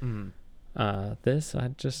away. This,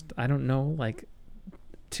 I don't know, like,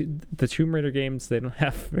 the Tomb Raider games, they don't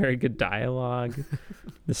have very good dialogue.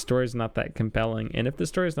 The story's not that compelling. And if the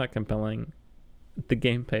story's not compelling, the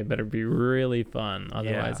gameplay better be really fun.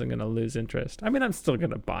 Otherwise, I'm going to lose interest. I mean, I'm still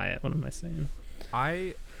going to buy it. What am I saying?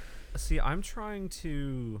 I'm trying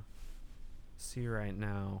to see right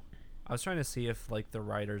now. I was trying to see if, like, the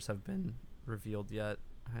writers have been revealed yet.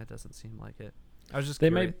 It doesn't seem like it. I was just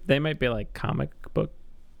curious. They might be like comic book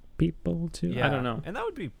people too. Yeah, I don't know. And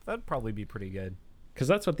that'd probably be pretty good. Because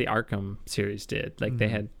that's what the Arkham series did. Like, they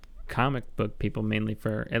had comic book people mainly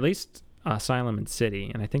for at least Asylum and City,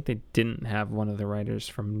 and I think they didn't have one of the writers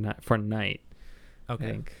for Night.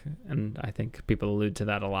 Okay. I think people allude to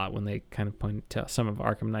that a lot when they kind of point to some of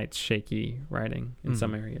Arkham Knight's shaky writing in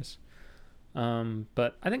some areas.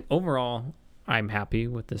 But I think overall, I'm happy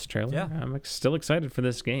with this trailer. Yeah. I'm still excited for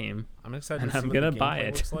this game. I'm excited and to see I'm what gonna the buy gameplay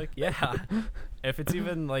it. looks like. Yeah. If it's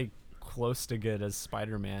even, like, close to good as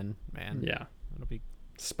Spider-Man, man. Yeah. It'll be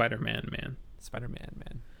Spider-Man, man.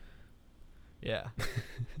 Yeah.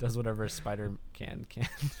 Does whatever a spider can.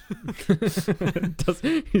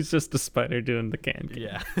 He's just a spider doing the can.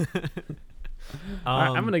 Yeah.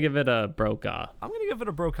 I'm going to give it a Brokaw. I'm going to give it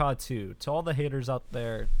a Brokaw too. To all the haters out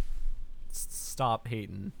there, stop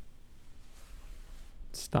hating.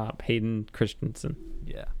 Stop Hayden Christensen.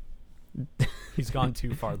 Yeah. He's gone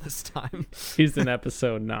too far this time. He's in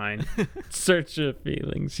episode 9. Search your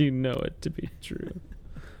feelings. You know it to be true.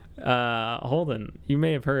 Holden, you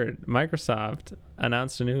may have heard Microsoft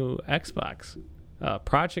announced a new Xbox.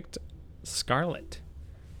 Project Scarlet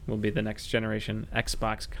will be the next generation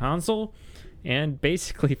Xbox console. And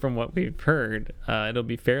basically, from what we've heard, it'll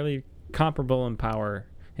be fairly comparable in power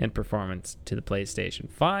and performance to the PlayStation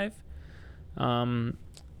 5.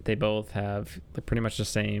 They both have pretty much the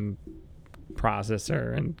same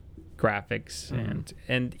processor and graphics,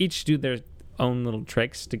 and each do their own little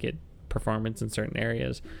tricks to get performance in certain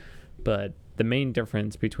areas. But the main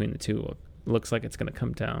difference between the two looks like it's going to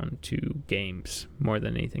come down to games more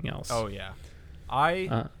than anything else. Oh yeah,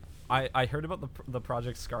 I heard about the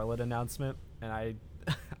Project Scarlet announcement, and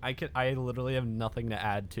I literally have nothing to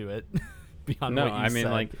add to it beyond what you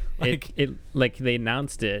said. Like they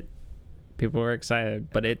announced it. People were excited,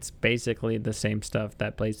 but it's basically the same stuff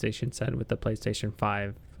that PlayStation said with the PlayStation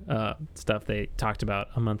 5 stuff they talked about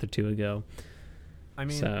a month or two ago. I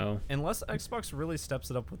mean, unless Xbox really steps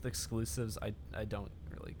it up with exclusives, I don't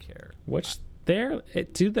really care. Which to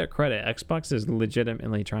their credit, Xbox is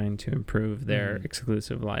legitimately trying to improve their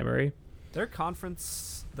exclusive library. Their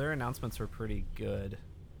announcements were pretty good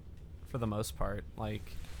for the most part.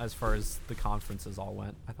 Like, as far as the conferences all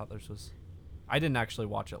went, I thought theirs was... I didn't actually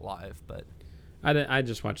watch it live, but I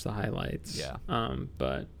just watched the highlights. Yeah.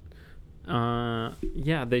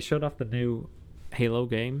 They showed off the new Halo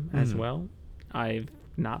game as well. I've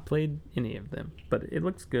not played any of them, but it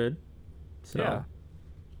looks good. So yeah.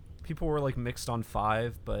 People were like mixed on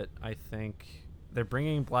 5, but I think they're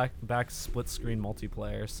bringing back split screen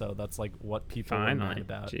multiplayer, so that's like what people are mad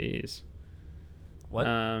about. Jeez. What?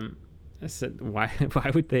 I said, why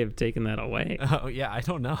would they have taken that away? Oh, yeah, I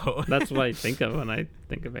don't know. That's what I think of when I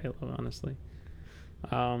think of Halo, honestly.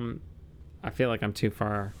 I feel like I'm too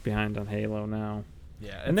far behind on Halo now.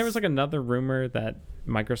 Yeah. And there was like another rumor that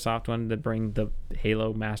Microsoft wanted to bring the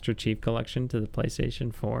Halo Master Chief Collection to the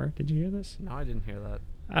PlayStation 4. Did you hear this? No, I didn't hear that.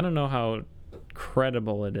 I don't know how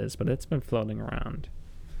credible it is, but it's been floating around.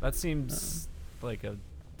 That seems like a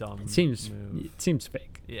dumb It seems move. it seems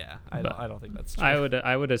fake. Yeah, I don't think that's true.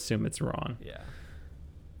 I would assume it's wrong. Yeah.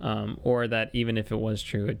 Or that even if it was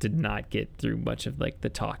true, it did not get through much of like the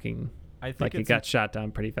talking. I think Like it got shot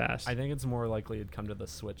down pretty fast. I think it's more likely it'd come to the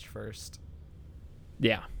Switch first.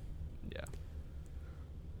 Yeah. Yeah.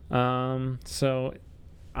 So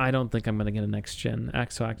I don't think I'm gonna get a next gen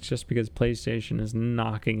Xbox just because PlayStation is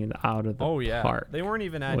knocking it out of the park. They weren't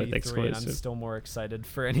even at with E3, and I'm exclusive. still more excited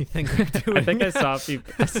for anything they're doing. I think I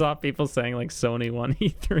saw people saying like Sony won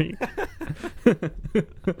E3.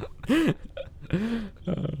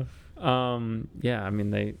 Yeah, I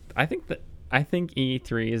mean I think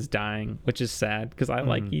E3 is dying, which is sad because I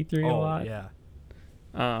like E3 a lot. Yeah.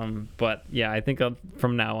 But yeah, I think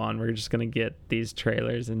from now on we're just gonna get these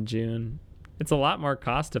trailers in June. It's a lot more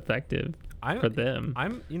cost effective for them.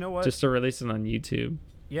 You know what? Just to release it on YouTube.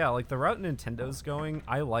 Yeah, like the route Nintendo's going,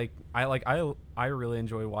 I really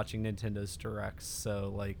enjoy watching Nintendo's directs.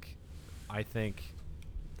 So like, I think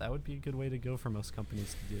that would be a good way to go for most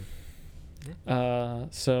companies to do.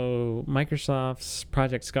 So Microsoft's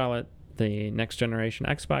Project Scarlet, the next generation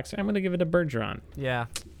Xbox, I'm gonna give it a Bergeron. Yeah,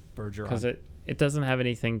 Bergeron. Because it doesn't have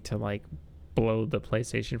anything to like blow the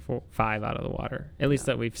PlayStation 5 out of the water, at least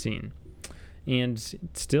that we've seen, and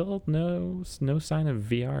still no sign of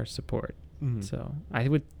VR support. Mm-hmm. So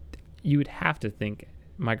you would have to think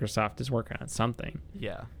Microsoft is working on something.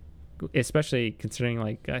 Yeah, especially considering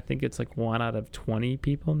like I think it's like 1 out of 20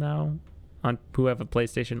 people now who have a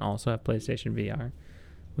PlayStation also have PlayStation VR,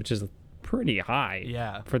 which is pretty high.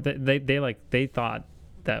 Yeah, for they thought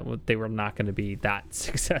that they were not going to be that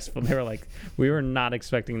successful. They were like, we were not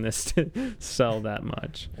expecting this to sell that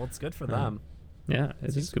much. Well, it's good for them. Yeah,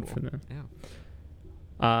 it is good for them.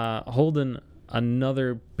 Yeah. Holding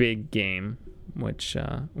another big game, which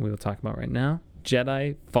we will talk about right now.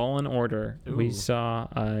 Jedi Fallen Order. Ooh. We saw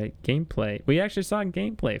gameplay. We actually saw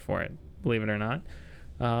gameplay for it, believe it or not.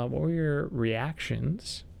 What were your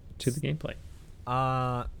reactions to the gameplay?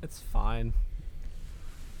 It's fine.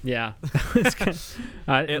 Yeah.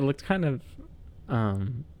 It looked kind of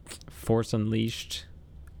Force Unleashed,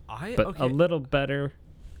 but a little better.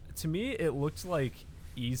 To me, it looked like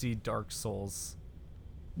easy Dark Souls.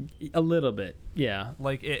 A little bit, yeah.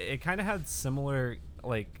 Like it kind of had similar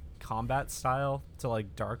like combat style to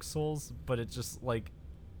like Dark Souls, but it just like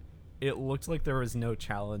it looked like there was no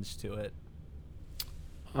challenge to it.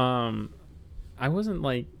 I wasn't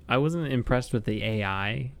impressed with the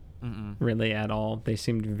AI really at all. They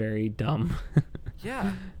seemed very dumb.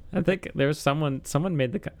 Yeah. I think there was someone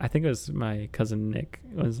made I think it was my cousin Nick,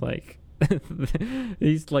 was like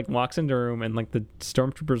he's like walks into a room and like the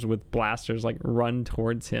stormtroopers with blasters like run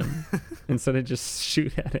towards him instead of just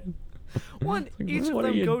shoot at him. Each of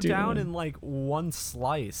them go down in like one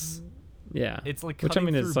slice. Yeah. It's like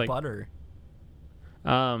cutting through like butter.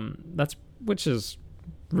 Which is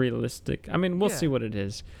realistic. I mean, we'll see what it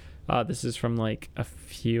is. This is from like a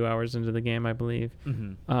few hours into the game, I believe.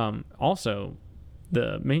 Also,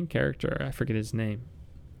 the main character, I forget his name,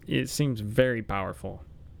 it seems very powerful.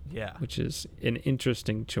 Yeah. Which is an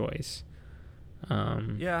interesting choice.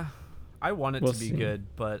 Yeah. I want it to be good,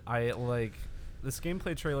 but I like this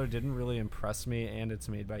gameplay trailer didn't really impress me, and it's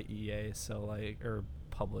made by EA, so like, or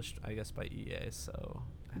published, I guess, by EA, so.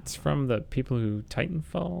 It's from the people who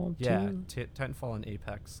Titanfall too? Yeah, Titanfall and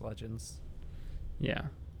Apex Legends. Yeah.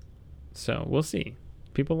 So we'll see.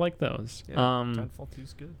 People like those. Yeah, Titanfall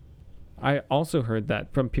 2's good. I also heard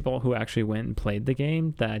that from people who actually went and played the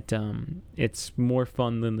game that it's more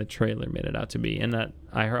fun than the trailer made it out to be, and that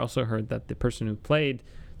I also heard that the person who played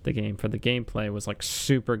the game for the gameplay was like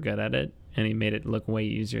super good at it, and he made it look way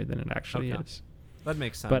easier than it actually is. That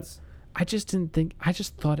makes sense. But I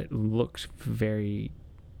just thought it looked very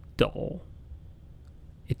dull.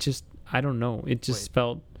 I don't know. It just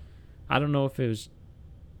felt, I don't know if it was,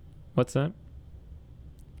 what's that?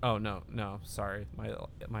 Oh, no, sorry.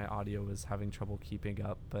 My audio was having trouble keeping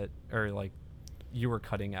up, or like you were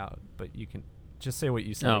cutting out, but you can just say what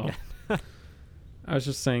you said again. I was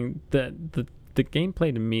just saying that the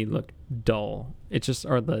gameplay to me looked dull. It just,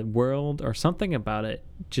 or the world or something about it,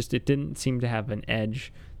 just it didn't seem to have an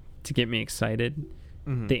edge to get me excited.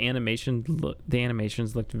 Mm-hmm. The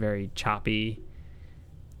animations looked very choppy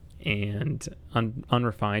and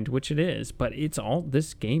unrefined, which it is, but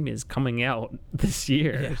this game is coming out this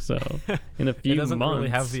year, so in a few months. It doesn't really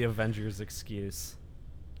have the Avengers excuse.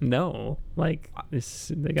 No, like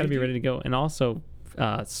they got to be ready to go. And also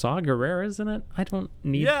Saw Gerrera's in it. I don't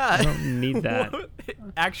need that.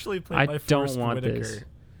 Actually played by Forrest Whitaker. This.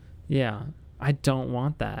 Yeah, I don't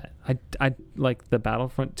want that. I like the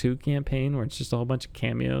Battlefront 2 campaign where it's just a whole bunch of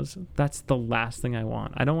cameos. That's the last thing I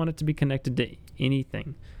want. I don't want it to be connected to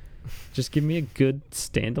anything. Just give me a good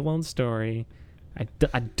standalone story.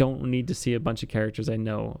 I don't need to see a bunch of characters I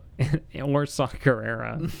know or Saw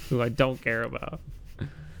Gerrera, who I don't care about.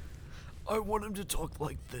 I want him to talk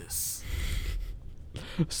like this.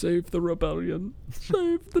 Save the rebellion.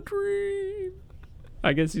 Save the dream.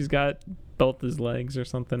 I guess he's got both his legs or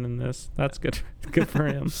something in this. That's good. Good for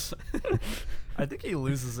him. I think he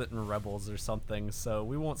loses it in Rebels or something, so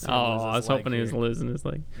we won't see him Oh, lose his I was leg hoping he was here. losing his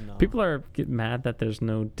leg. No. People are getting mad that there's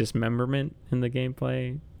no dismemberment in the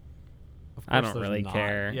gameplay. Of I course don't there's really not.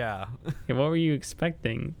 care. Yeah. What were you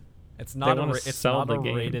expecting? It's not wanna it's sell not the a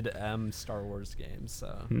game. rated M Star Wars game,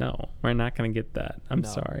 so No, we're not going to get that. I'm No.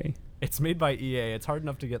 sorry. it's made by EA. It's hard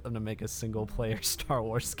enough to get them to make a single player Star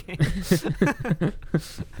Wars game.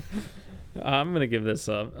 I'm going to give this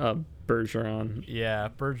a Bergeron. Yeah,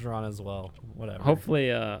 Bergeron as well. Whatever.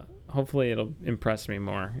 Hopefully it'll impress me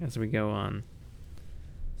more as we go on.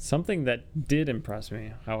 Something that did impress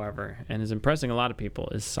me, however, and is impressing a lot of people,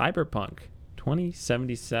 is Cyberpunk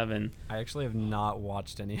 2077. I actually have not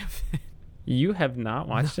watched any of it. You have not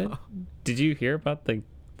watched it? Did you hear about the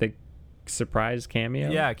surprise cameo?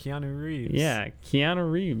 Yeah, Keanu Reeves. Yeah,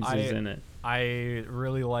 Keanu Reeves is in it. I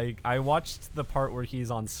really like. I watched the part where he's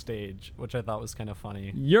on stage, which I thought was kind of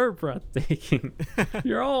funny. You're breathtaking.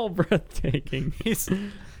 You're all breathtaking. He's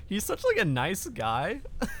such like a nice guy.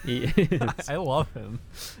 He is. I love him.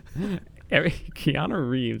 Keanu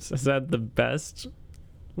Reeves has had the best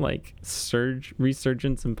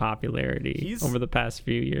resurgence in popularity over the past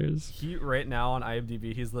few years. He right now on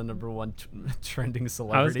IMDb, he's the #1 trending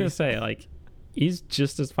celebrity. I was gonna say he's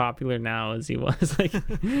just as popular now as he was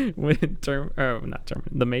when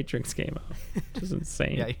The Matrix came out. Which is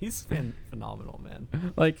insane. Yeah, he's phenomenal, man.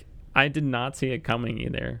 I did not see it coming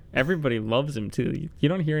either. Everybody loves him too. You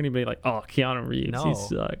don't hear anybody oh, Keanu Reeves, he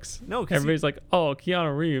sucks. No, everybody's oh,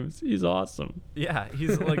 Keanu Reeves, he's awesome. Yeah,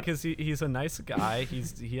 he's because he's a nice guy.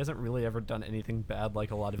 He hasn't really ever done anything bad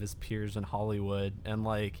like a lot of his peers in Hollywood, and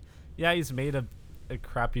he's made a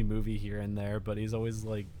crappy movie here and there, but he's always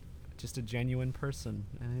just a genuine person,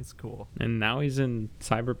 and it's cool. And now he's in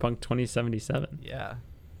Cyberpunk 2077. Yeah,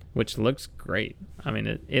 which looks great. I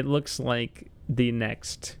mean, it looks like the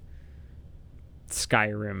next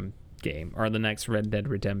Skyrim game or the next Red Dead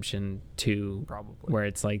Redemption 2, probably, where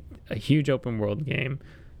it's a huge open world game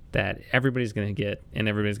that everybody's going to get and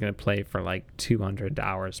everybody's going to play for 200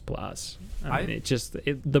 hours plus. I mean,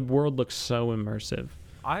 the world looks so immersive.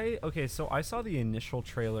 So I saw the initial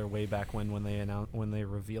trailer way back when they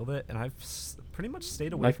revealed it, and I've pretty much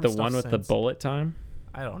stayed away from the stuff one with since. the bullet time.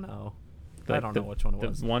 I don't know. I don't know which one it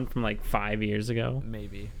was. The one from 5 years ago,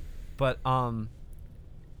 maybe. But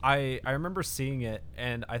I remember seeing it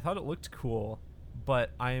and I thought it looked cool,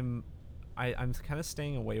 but I'm kind of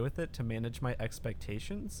staying away with it to manage my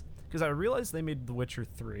expectations, because I realized they made The Witcher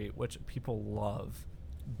 3, which people love,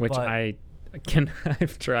 which I've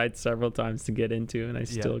tried several times to get into and I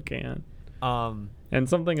still can't. And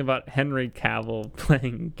something about Henry Cavill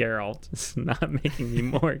playing Geralt is not making me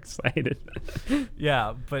more excited.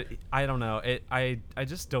 Yeah, but I don't know. I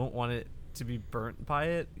just don't want it to be burnt by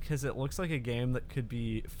it, because it looks like a game that could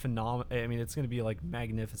be phenomenal. I mean, it's going to be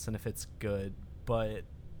magnificent if it's good, but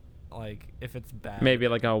if it's bad, maybe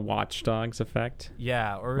a Watch Dogs effect.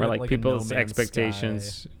 Yeah, or where people's No Man's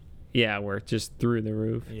expectations Sky. Were just through the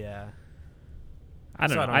roof. Yeah. I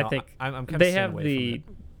don't know. I think I'm kind of they have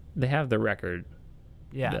they have the record.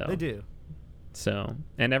 Yeah, though. they do. So,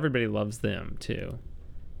 and everybody loves them too.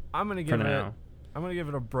 I'm gonna give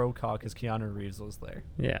it a Brokaw because Keanu Reeves was there.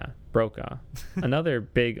 Yeah, Brokaw. Another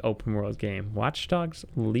big open world game, Watch Dogs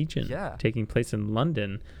Legion, taking place in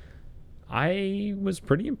London. I was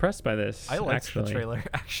pretty impressed by this. I liked the trailer,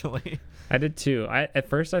 actually. I did too. At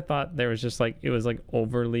first I thought there was just it was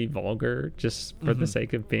overly vulgar just for the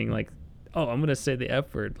sake of being oh, I'm gonna say the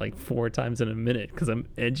F word 4 times in a minute because I'm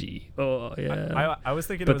edgy. Oh yeah. I was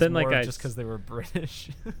thinking it was more just because they were British.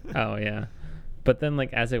 Oh yeah. But then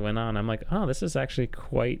as it went on, I'm oh, this is actually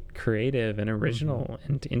quite creative and original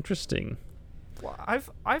and interesting. Well,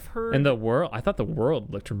 I've heard. And I thought the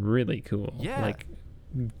world looked really cool. Yeah.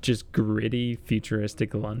 Just gritty,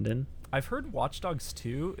 futuristic London. I've heard Watch Dogs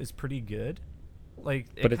 2 is pretty good.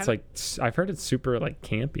 But it's I've heard it's super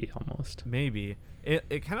campy almost. Maybe.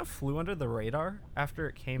 It kind of flew under the radar after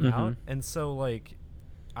it came out, and so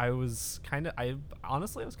I was kind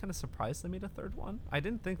of surprised they made a third one. I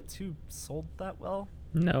didn't think 2 sold that well.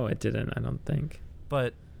 No, it didn't. I don't think.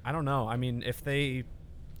 But I don't know. I mean, if they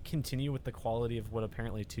continue with the quality of what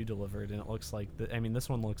apparently 2 delivered, and it looks like this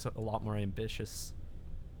one looks a lot more ambitious.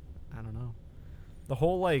 I don't know. The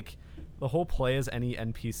whole play as any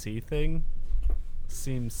NPC thing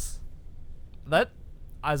seems that,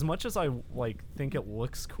 as much as I think it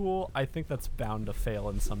looks cool, I think that's bound to fail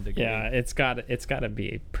in some degree. Yeah, it's got to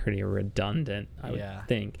be pretty redundant, I would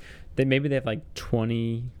think. Maybe they have like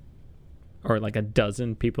 20 or like a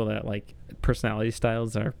dozen people that like personality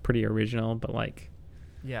styles that are pretty original, but like,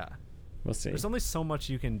 yeah, we'll see. There's only so much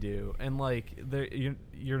you can do, and like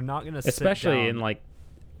you're not gonna especially sit down. in like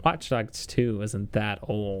Watch Dogs 2 isn't that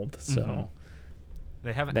old, so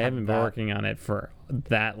they haven't been working on it for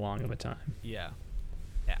that long of a time. Yeah,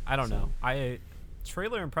 I don't know.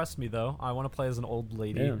 Trailer impressed me though. I want to play as an old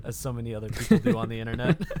lady, as so many other people do on the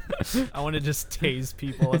internet. I want to just tase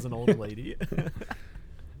people as an old lady.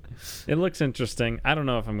 It looks interesting. I don't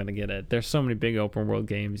know if I'm gonna get it. There's so many big open world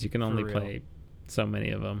games. You can only play so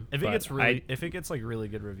many of them. If it gets like really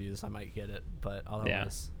good reviews, I might get it. But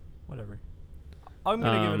otherwise, whatever. I'm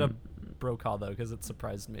gonna give it a Brokaw though, because it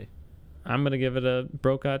surprised me. I'm gonna give it a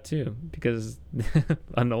Brokaw too, because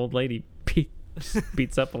an old lady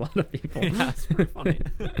beats up a lot of people. Yeah, it's pretty funny.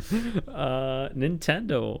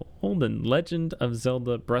 Nintendo Holden Legend of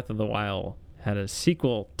Zelda Breath of the Wild had a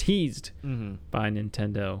sequel teased by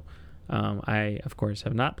Nintendo. I of course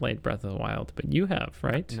have not played Breath of the Wild, but you have,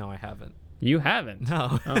 right? No, I haven't. You haven't?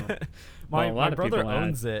 No. Oh. My brother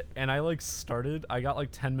owns it, and I I got like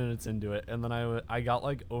 10 minutes into it, and then I got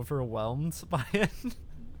like overwhelmed by it.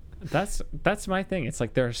 That's my thing. It's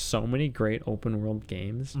like there are so many great open world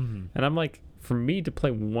games, and I'm like, for me to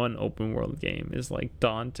play one open world game is like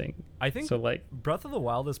daunting. I think so. Like Breath of the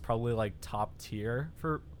Wild is probably like top tier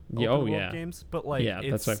for open world games, but like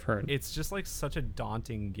that's what I've heard. It's just like such a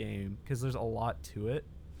daunting game because there's a lot to it.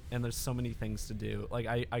 And there's so many things to do. Like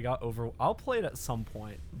I got I'll play it at some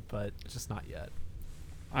point, but just not yet.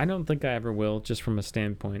 I don't think I ever will, just from a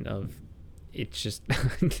standpoint of it's just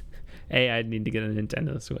I'd need to get a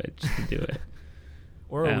Nintendo Switch to do it.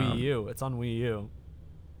 Or a Wii U. It's on Wii U.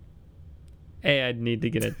 I'd need to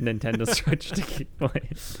get a Nintendo Switch to keep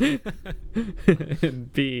playing.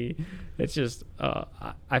 And B, it's just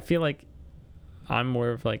I feel like I'm more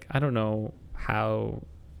of like, I don't know how,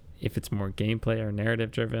 if it's more gameplay or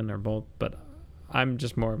narrative driven or both, but I'm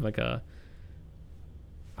just more of like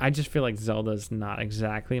I just feel like Zelda's not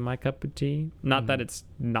exactly my cup of tea. Not that it's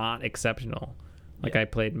not exceptional. Like I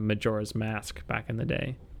played Majora's Mask back in the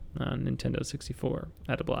day on Nintendo 64.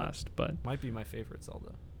 Had a blast, but might be my favorite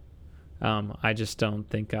Zelda. I just don't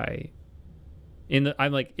think I'm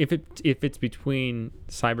like, if it's between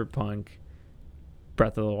Cyberpunk,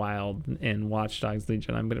 Breath of the Wild, and Watch Dogs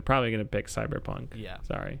Legion, I'm probably gonna pick Cyberpunk. Yeah.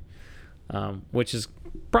 Sorry. Which is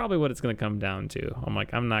probably what it's going to come down to. I'm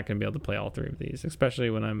like, I'm not going to be able to play all three of these, especially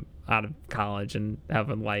when I'm out of college and have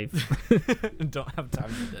a life. Don't have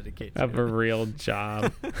time to dedicate to have a real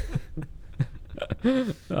job.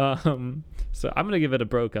 So I'm going to give it a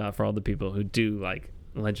Brokaw for all the people who do like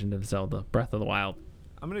Legend of Zelda Breath of the Wild.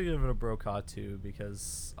 I'm going to give it a Brokaw too,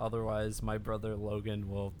 because otherwise my brother Logan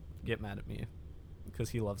will get mad at me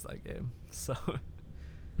because he loves that game. So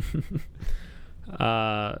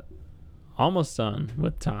almost done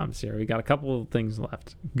with Tom's here. We got a couple of things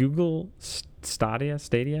left. Google Stadia?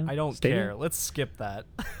 I don't care. Let's skip that.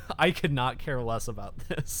 I could not care less about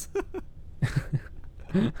this.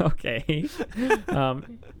 Okay.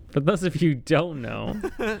 For those of you who don't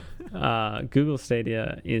know, Google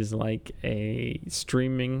Stadia is like a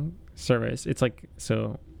streaming service. It's like,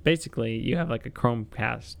 so basically you have like a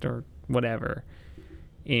Chromecast or whatever,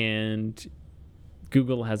 and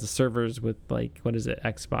Google has the servers with like, what is it,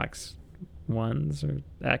 Xbox Ones or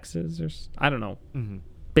X's or I don't know.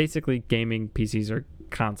 Basically gaming PCs or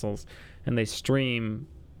consoles, and they stream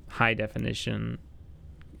high definition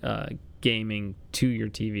gaming to your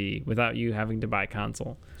TV without you having to buy a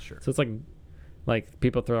console. Sure. So it's like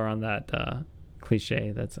people throw around that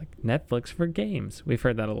cliche that's like Netflix for games. We've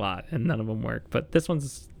heard that a lot, and none of them work. But this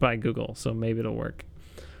one's by Google, so maybe it'll work.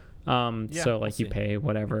 So like you pay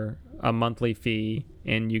whatever, a monthly fee,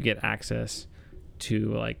 and you get access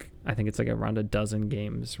to like, I think it's like around a dozen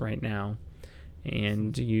games right now,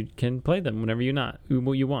 and you can play them whenever you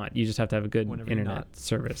want. You just have to have a good internet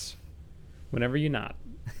service. Whenever you're not.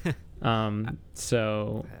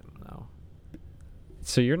 So I don't know.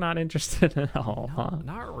 So you're not interested at all, No, huh?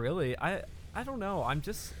 Not really. I don't know. I'm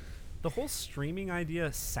just, the whole streaming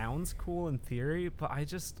idea sounds cool in theory, but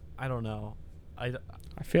I don't know. I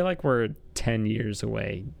feel like we're 10 years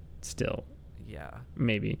away still. Yeah.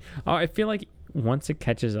 Maybe. I feel like once it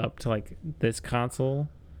catches up to like this console,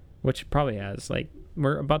 which it probably has. Like,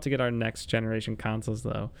 we're about to get our next generation consoles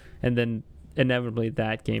though, and then inevitably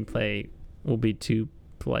that gameplay will be too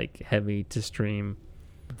like heavy to stream.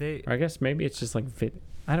 Or I guess maybe it's just like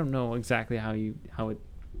I don't know exactly how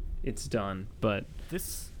it's done, but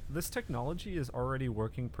this technology is already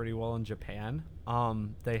working pretty well in Japan.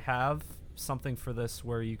 They have something for this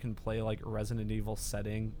where you can play like Resident Evil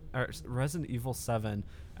 7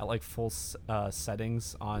 at like full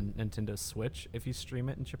settings on Nintendo Switch if you stream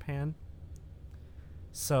it in Japan.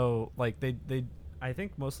 So like they I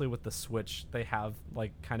think mostly with the Switch they have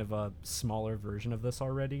like kind of a smaller version of this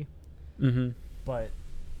already. Mm-hmm. But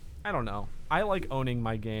I don't know. I like owning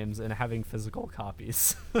my games and having physical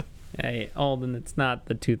copies. Hey, Alden, it's not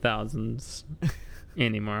the 2000s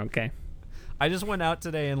anymore, okay? I just went out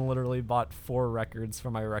today and literally bought 4 records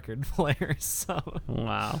for my record player, so...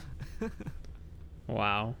 Wow.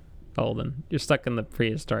 Wow. Alden, you're stuck in the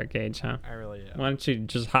prehistoric age, huh? I really am. Why don't you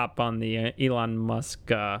just hop on the Elon Musk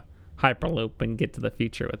Hyperloop and get to the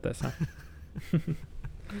future with this, huh?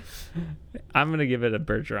 I'm going to give it a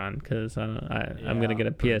Bergeron because I'm going to get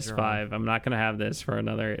a PS5. Bergeron. I'm not going to have this for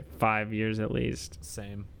another 5 years at least.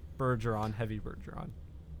 Same. Bergeron, heavy Bergeron.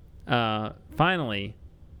 Finally,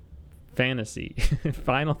 Fantasy.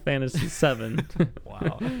 Final Fantasy 7.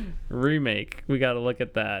 Wow. Remake. We got to look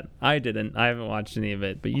at that. I haven't watched any of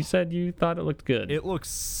it, but you said you thought it looked good. It looks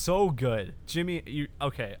so good. Jimmy,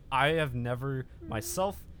 okay, I have never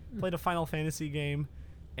myself played a Final Fantasy game.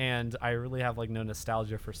 And I really have like no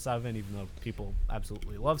nostalgia for 7, even though people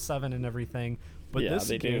absolutely love 7 and everything. But this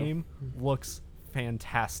game looks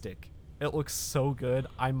fantastic. It looks so good.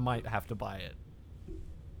 I might have to buy it.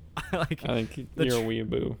 I think you're a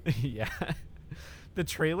weeaboo. Yeah. The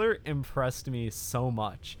trailer impressed me so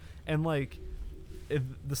much. And like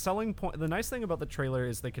the selling point, the nice thing about the trailer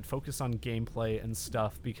is they could focus on gameplay and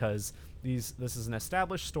stuff because this is an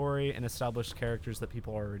established story and established characters that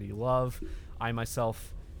people already love. I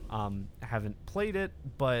myself haven't played it,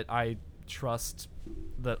 but I trust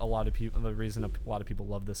that the reason a lot of people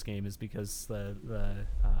love this game is because the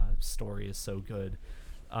story is so good.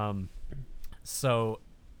 But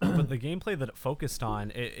the gameplay that it focused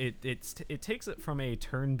on, it takes it from a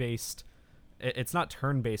turn-based. It's not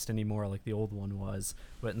turn-based anymore like the old one was,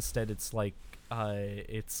 but instead it's like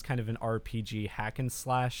it's kind of an RPG hack and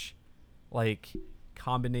slash, like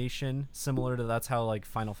combination similar to that's how like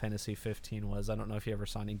Final Fantasy 15 was. I don't know if you ever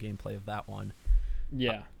saw any gameplay of that one.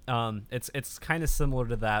 Yeah. It's kind of similar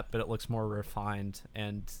to that, but it looks more refined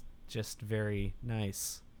and just very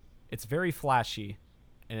nice. It's very flashy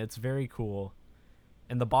and it's very cool.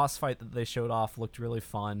 And the boss fight that they showed off looked really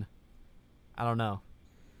fun. I don't know.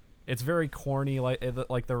 It's very corny, like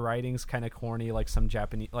the writing's kind of corny, like some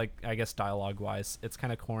Japanese, like I guess dialogue wise, it's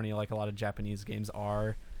kind of corny like a lot of Japanese games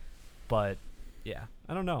are. But yeah,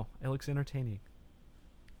 I don't know. It looks entertaining.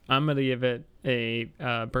 I'm gonna give it a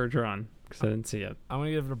Bergeron because I didn't see it. I'm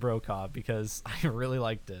gonna give it a Brokaw because I really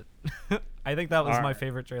liked it. I think that was my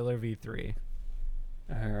favorite trailer of E3.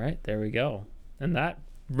 All right, there we go, and that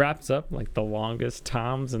wraps up like the longest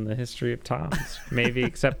Toms in the history of Toms, maybe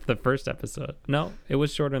except the first episode. No, it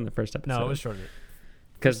was shorter than the first episode. No, it was shorter.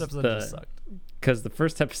 Because the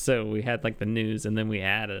first episode we had like the news, and then we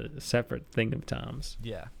had a separate thing of Toms.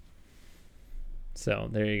 Yeah. So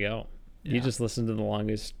there you go. Yeah. You just listened to the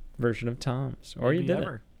longest version of Toms, or maybe you didn't.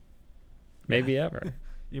 Ever. Maybe ever.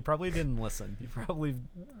 You probably didn't listen. You probably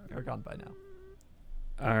are gone by now.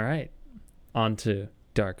 All right, on to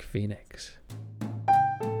Dark Phoenix.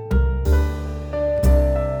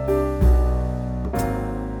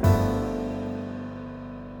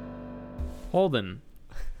 Holden,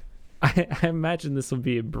 I imagine this will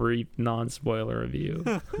be a brief non-spoiler review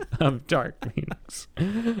of Dark Phoenix.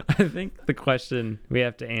 I think the question we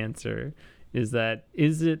have to answer is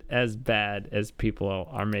it as bad as people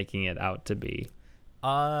are making it out to be?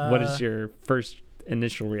 What is your first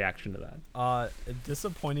initial reaction to that?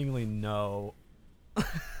 Disappointingly, no.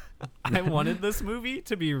 I wanted this movie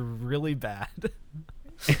to be really bad.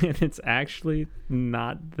 And it's actually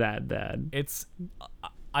not that bad.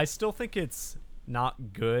 I still think it's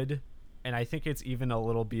not good, and I think it's even a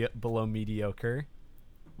little bit below mediocre.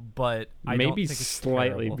 But I don't think it's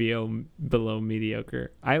slightly below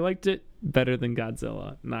mediocre. I liked it better than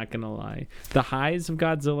Godzilla, not gonna lie. The highs of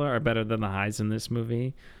Godzilla are better than the highs in this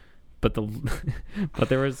movie, but but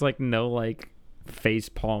there was like no like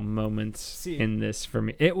facepalm moments in this for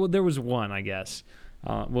me. There was one, I guess.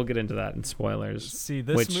 We'll get into that in spoilers. See,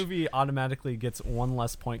 this movie automatically gets one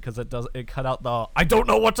less point because it cut out the "I don't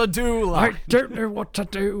know what to do" line. I don't know what to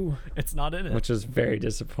do. It's not in it, which is very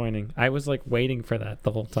disappointing. I was like waiting for that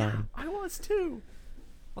the whole time. Yeah, I was too.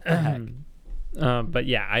 What the heck? But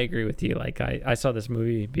yeah, I agree with you. Like I saw this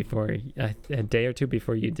movie before a day or two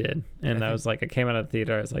before you did, and I was like, I came out of the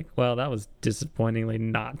theater, I was like, well, that was disappointingly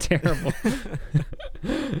not terrible.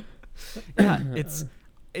 Yeah,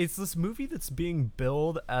 it's this movie that's being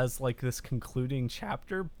billed as like this concluding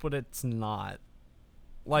chapter, but it's not.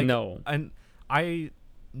 Like, no, and I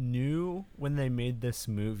knew when they made this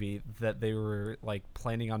movie that they were like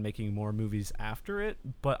planning on making more movies after it,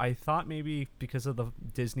 but I thought maybe because of the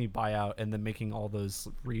Disney buyout and then making all those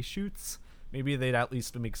reshoots, maybe they'd at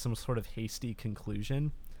least make some sort of hasty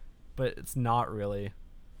conclusion, but it's not really.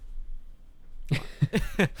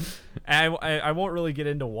 And I won't really get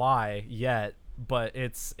into why yet, but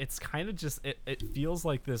it's kind of just it feels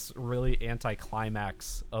like this really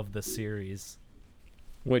anticlimax of the series,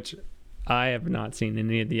 which I have not seen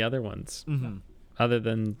any of the other ones, other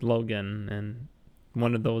than Logan and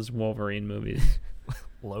one of those Wolverine movies.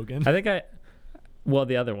 Logan? I think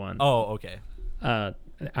the other one. Oh, okay. I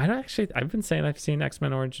don't actually. I've been saying I've seen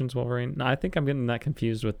X-Men Origins Wolverine. No, I think I'm getting that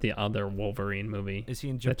confused with the other Wolverine movie. Is he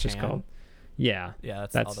in Japan? That's just called. Yeah. Yeah,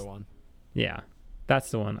 that's the other one. Yeah,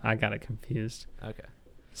 that's the one. I got it confused. Okay.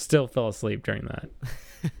 Still fell asleep during that.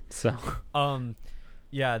 So.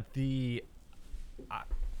 Yeah.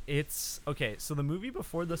 It's okay. So the movie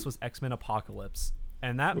before this was X-Men Apocalypse,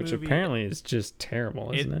 and that which movie apparently is just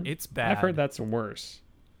terrible, isn't it? It's bad. I've heard that's worse.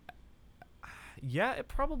 Yeah, it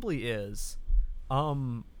probably is.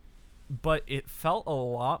 But it felt a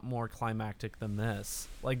lot more climactic than this.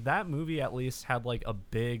 Like, that movie at least had like a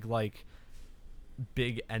big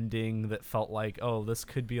ending that felt like, oh, this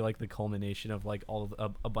could be like the culmination of like all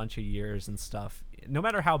of a bunch of years and stuff. No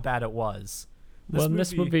matter how bad it was.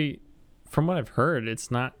 This movie, from what I've heard,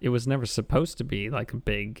 it was never supposed to be like a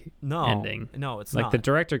big ending. No, it's like not. The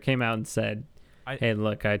director came out and said, hey,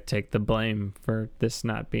 look, I take the blame for this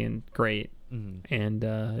not being great. Mm-hmm. And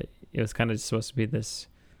it was kind of supposed to be this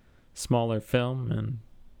smaller film, and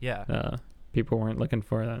people weren't looking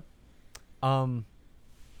for that.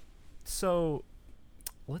 So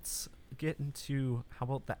let's get into, how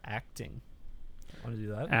about the acting? Want to do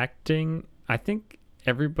that? Acting, I think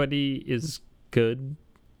everybody is good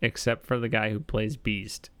except for the guy who plays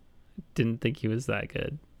Beast. Didn't think he was that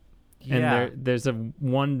good. Yeah. And there's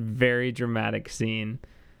one very dramatic scene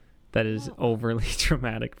that is overly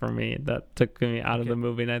dramatic for me that took me out of the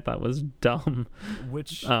movie and I thought was dumb.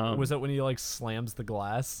 Which was that when he like slams the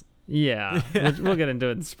glass? Yeah, we'll get into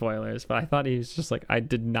it in spoilers, but I thought he was just like, I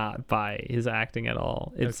did not buy his acting at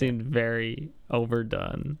all. It seemed very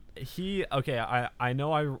overdone. I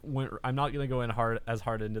know I'm not going to go in as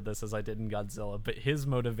hard into this as I did in Godzilla, but his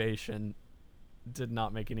motivation did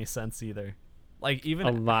not make any sense either. Like, even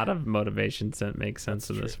a lot of motivations didn't make sense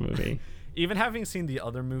in this movie. Even having seen the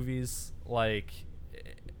other movies, like,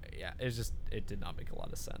 yeah, it did not make a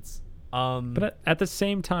lot of sense. But at the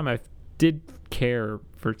same time, I did care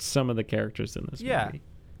for some of the characters in this movie.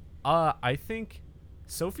 I think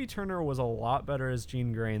Sophie Turner was a lot better as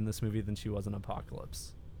Jean Grey in this movie than she was in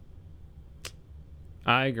Apocalypse.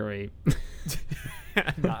 I agree.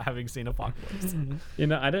 Not having seen Apocalypse.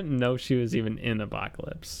 I didn't know she was even in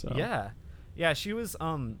Apocalypse. So. Yeah, she was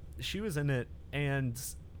in it, and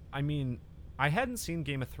I mean, I hadn't seen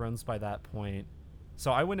Game of Thrones by that point.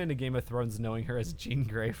 So I went into Game of Thrones knowing her as Jean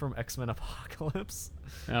Grey from X-Men Apocalypse.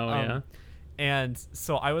 Oh, yeah. And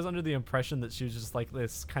so I was under the impression that she was just like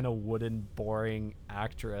this kind of wooden, boring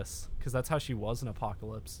actress, because that's how she was in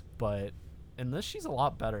Apocalypse. But in this, she's a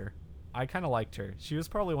lot better. I kind of liked her. She was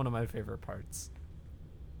probably one of my favorite parts.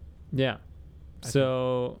 Yeah.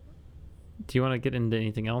 So do you want to get into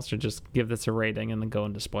anything else or just give this a rating and then go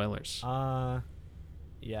into spoilers?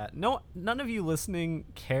 Yeah. No, none of you listening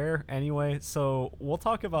care anyway, so we'll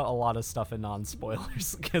talk about a lot of stuff in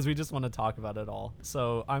non-spoilers because we just want to talk about it all.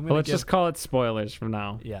 So I'm going to just call it spoilers from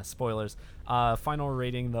now. Yeah, spoilers. Final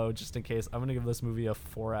rating, though, just in case, I'm going to give this movie a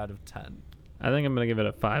 4 out of 10. I think I'm going to give it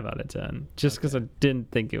a 5 out of 10 just because I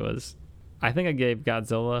didn't think it was... I think I gave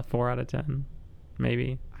Godzilla 4 out of 10,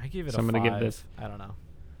 maybe. I gave it so a 5. I'm gonna give this, I don't know.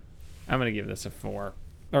 I'm going to give this a 4.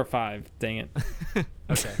 Or 5, dang it.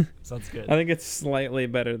 Okay, sounds good. I think it's slightly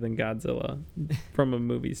better than Godzilla from a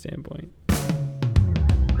movie standpoint.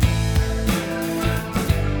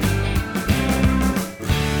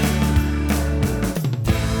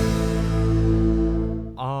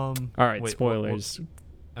 All right, spoilers.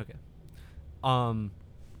 Okay.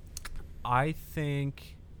 I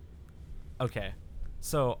think... Okay,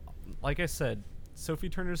 so, like I said, Sophie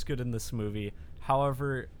Turner's good in this movie.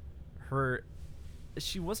 However,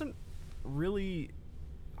 she wasn't really...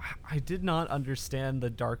 I did not understand the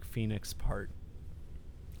Dark Phoenix part.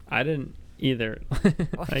 I didn't either.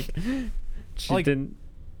 She didn't...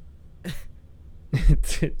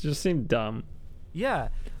 It just seemed dumb. Yeah.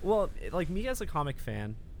 Well, like me as a comic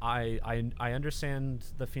fan, I understand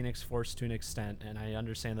the Phoenix Force to an extent, and I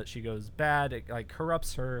understand that she goes bad, it like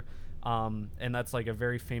corrupts her, and that's like a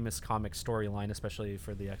very famous comic storyline, especially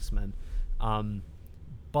for the X-Men.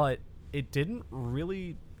 But it didn't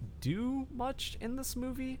really do much in this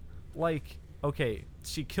movie. Like, okay,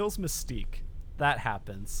 she kills Mystique. That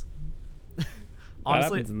happens. Honestly, that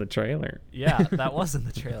happens in the trailer. Yeah, that was in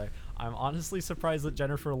the trailer. I'm honestly surprised that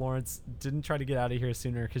Jennifer Lawrence didn't try to get out of here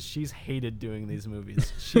sooner, because she's hated doing these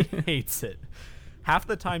movies. She hates it. Half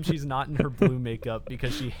the time she's not in her blue makeup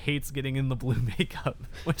because she hates getting in the blue makeup,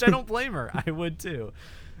 which I don't blame her. I would too.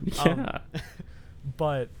 Yeah.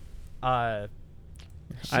 But I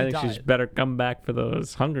think she's better come back for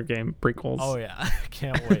those Hunger Game prequels. Oh yeah,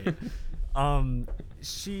 can't wait.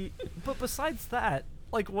 But besides that,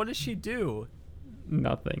 like, what does she do?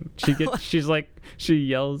 Nothing. She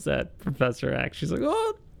yells at Professor X. She's like,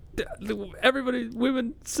 "Oh, everybody,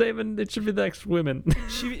 women saving, it should be the next women."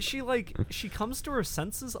 she comes to her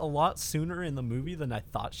senses a lot sooner in the movie than I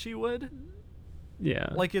thought she would. Yeah.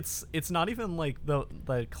 Like, it's not even like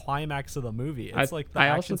the climax of the movie. It's like the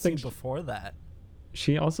action scene before that.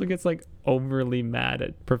 She also gets like overly mad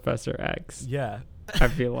at Professor X. Yeah. I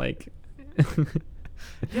feel like.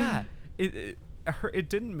 Yeah. It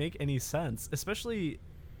didn't make any sense, especially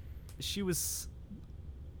she was,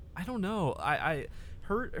 I don't know,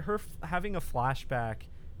 her having a flashback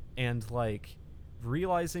and like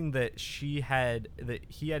realizing that he had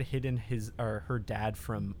hidden her dad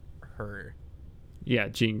from her. Yeah,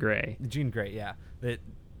 Jean Grey. Yeah.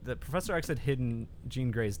 That Professor X had hidden Jean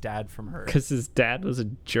Grey's dad from her because his dad was a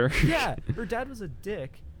jerk. Yeah, her dad was a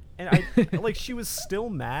dick. And I she was still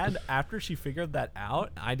mad after she figured that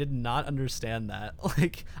out. I did not understand that.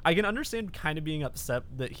 Like, I can understand kind of being upset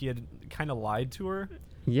that he had kind of lied to her.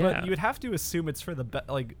 Yeah. But you would have to assume it's for the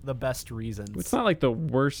best reasons. It's not like the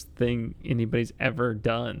worst thing anybody's ever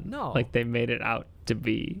done. No. Like, they made it out to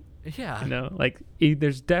be. Yeah. You know, like,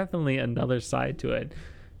 there's definitely another side to it.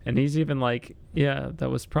 And he's even like, yeah,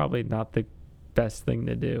 that was probably not the best thing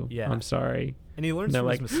to do. Yeah. I'm sorry. And he learns from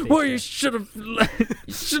his mistake. Well, you shouldn't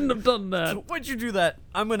have done that. So why'd you do that?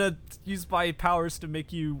 I'm gonna use my powers to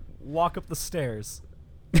make you walk up the stairs.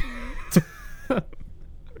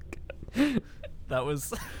 That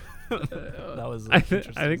was I think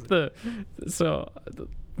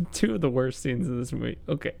two of the worst scenes in this movie.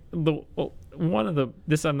 Okay,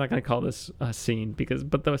 this I'm not gonna call this a scene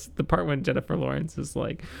but the part when Jennifer Lawrence is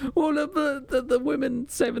like, "Well, the women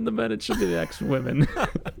saving the men, it should be the ex-women."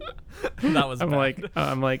 That was.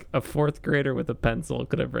 I'm like a fourth grader with a pencil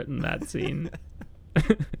could have written that scene.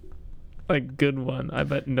 Like, good one. I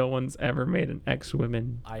bet no one's ever made an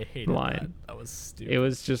ex-women I hated line. That was stupid. It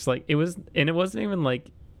was just like it wasn't even like.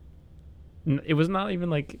 It was not even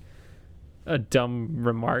like a dumb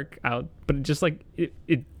remark out, but it just like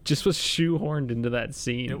it just was shoehorned into that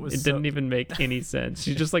scene. It didn't even make any sense.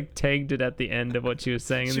 She just like tagged it at the end of what she was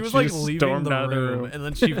saying, and she was like leaving the room, and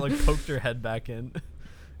then she like poked her head back in.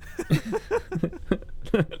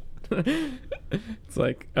 It's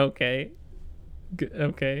like, okay.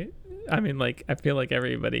 I mean, like, I feel like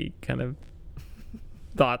everybody kind of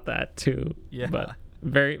thought that too. Yeah. But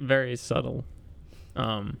very, very subtle.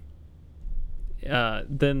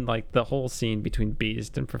 Then like the whole scene between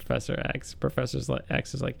Beast and Professor X. Professor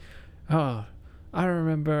X is like, "Oh, I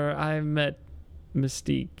remember I met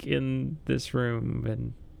Mystique in this room,"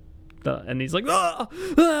 and he's like, "Ah!"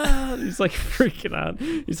 He's like freaking out.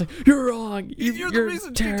 He's like, "You're wrong. You're the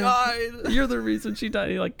reason she died. You're the reason she died."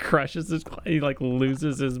 He like crushes he like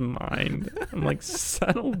loses his mind. I'm like,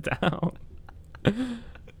 settle down.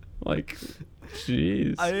 Like,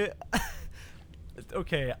 jeez.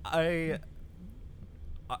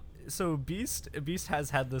 So Beast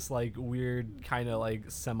has had this like weird kind of like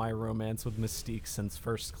semi-romance with Mystique since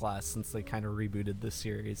First Class, since they kind of rebooted the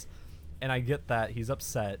series, and I get that he's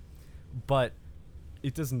upset, but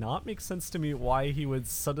it does not make sense to me why he would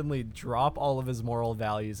suddenly drop all of his moral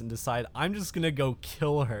values and decide, I'm just gonna go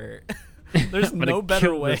kill her. There's no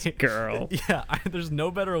better way. This girl. Yeah, there's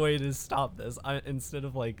no better way to stop this. Instead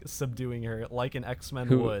of like subduing her like an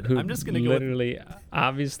X-Men would, I'm just gonna literally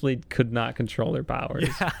obviously could not control her powers.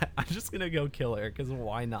 Yeah, I'm just gonna go kill her because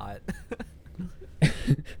why not?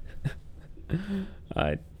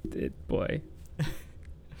 Boy.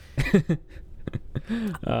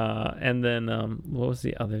 And then what was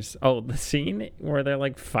the others? Oh, the scene where they're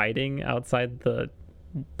like fighting outside the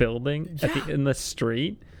building in the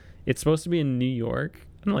street. It's supposed to be in New York.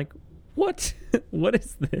 I'm like, what? What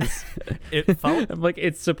is this? It felt I'm like,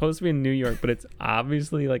 it's supposed to be in New York, but it's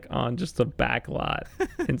obviously like on just a back lot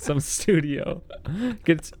in some studio.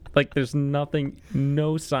 It's like there's nothing,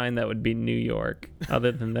 no sign that would be New York,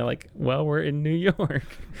 other than they're like, well, we're in New York.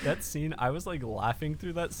 that scene. I was like laughing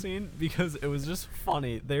through that scene because it was just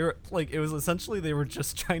funny. They were like, it was essentially they were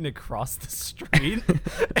just trying to cross the street,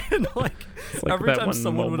 and like every time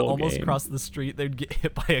someone would almost cross the street, they'd get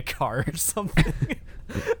hit by a car or something.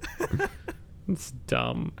 It's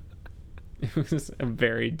dumb. It was a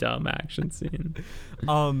very dumb action scene.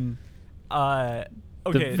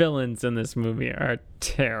 Okay. The villains in this movie are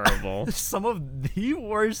terrible. Some of the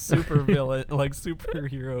worst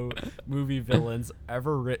superhero movie villains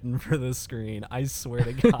ever written for the screen. I swear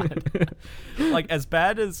to God. Like, as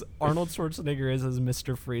bad as Arnold Schwarzenegger is as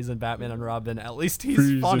Mr. Freeze in Batman and Robin, at least he's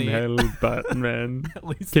Freeze funny. In hell, Batman. At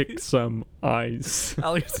least kick some ice.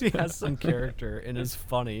 At least he has some character and is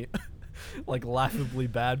funny. Like, laughably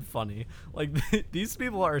bad funny. Like, these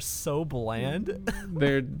people are so bland.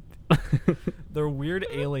 They're weird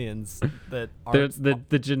aliens that are there's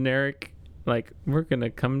the generic, like, we're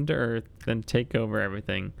gonna come to Earth and take over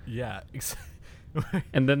everything. Yeah.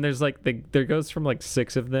 And then there's like there goes from like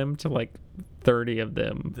 6 of them to like 30 of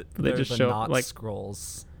them. They just show up like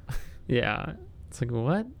scrolls. Yeah. It's like,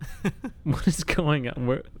 what? What is going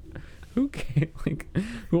on? Who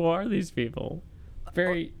who are these people?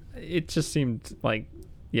 It just seemed like,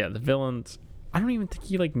 yeah, the villains, I don't even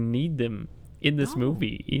think you like need them in this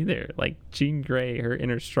movie either. Like, Jean Grey, her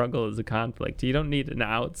inner struggle is a conflict. You don't need an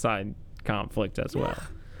outside conflict as well.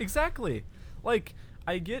 Exactly. Like,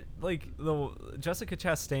 I get, like, the Jessica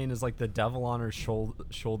Chastain is like the devil on her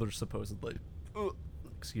shoulder supposedly.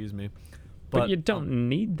 Excuse me. But you don't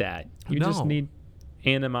need that. You just need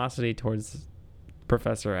animosity towards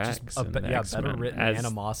Professor X. Better written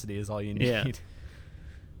animosity is all you need.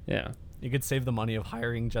 Yeah. You could save the money of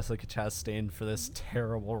hiring Jessica Chastain for this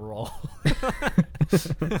terrible role.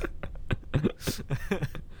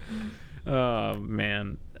 Oh,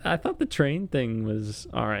 man. I thought the train thing was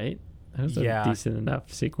all right. That was a decent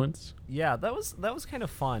enough sequence. Yeah, that was kind of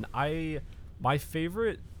fun. My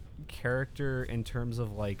favorite character in terms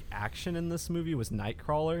of like action in this movie was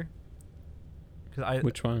Nightcrawler.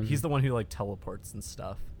 Which one? He's the one who like teleports and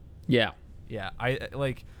stuff. Yeah. Yeah, I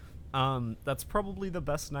like that's probably the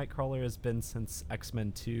best Nightcrawler has been since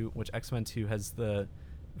X-Men 2, which X-Men 2 has the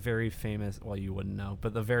very famous, well, you wouldn't know,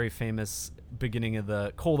 but the very famous beginning of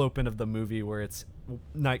the cold open of the movie where it's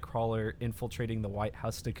Nightcrawler infiltrating the White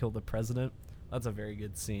House to kill the president. That's a very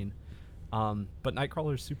good scene. But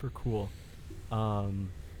Nightcrawler is super cool. And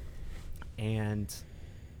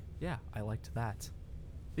yeah, I liked that.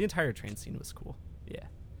 The entire train scene was cool. Yeah.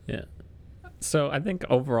 Yeah. So I think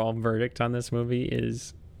overall verdict on this movie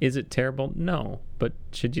is it terrible? No. But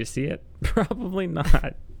should you see it? Probably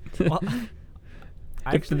not. Well,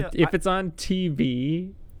 if it's on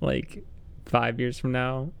TV like 5 years from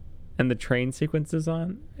now and the train sequence is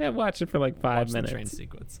on, watch it for like 5 minutes. The train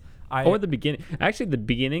sequence. Or the beginning. Actually, the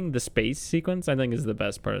beginning, the space sequence, I think is the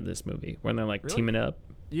best part of this movie when they're like teaming up.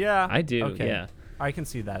 Yeah. I do. Okay. Yeah. I can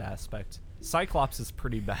see that aspect. Cyclops is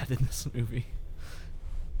pretty bad in this movie.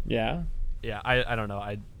 Yeah. Yeah. I don't know.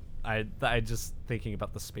 I just thinking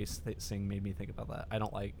about the space thing made me think about that. I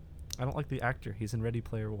don't like the actor. He's in Ready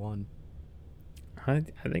Player One. I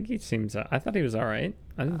think he seems. I thought he was all right.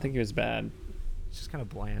 I didn't think he was bad. He's just kind of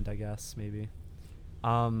bland, I guess, maybe.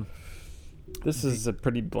 This is a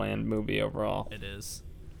pretty bland movie overall. It is.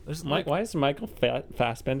 Why is Michael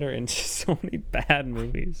Fassbender in so many bad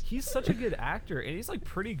movies? He's such a good actor, and he's like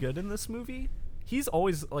pretty good in this movie. He's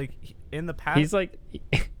always like in the past. He's like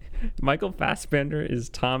Michael Fassbender is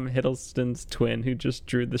Tom Hiddleston's twin who just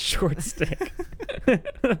drew the short stick.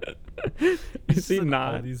 Is he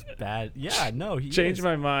not? He's bad. Yeah, no. He changed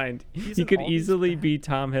my mind. He could easily be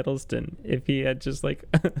Tom Hiddleston if he had just like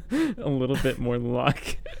a little bit more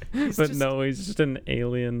luck. But no, he's just an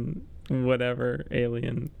alien. Whatever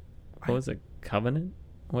alien. What was it? Covenant?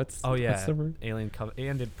 What's the word? Alien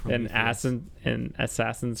Covenant and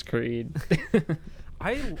Assassin's Creed.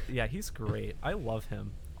 He's great. I love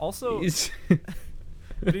him. Also,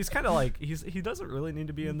 but he's kind of like he doesn't really need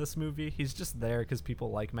to be in this movie. He's just there because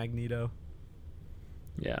people like Magneto.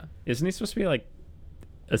 Yeah, isn't he supposed to be like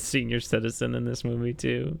a senior citizen in this movie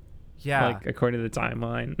too? Yeah, like according to the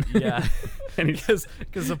timeline. Yeah, and because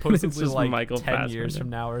supposedly like Michael 10 Fassbender. years from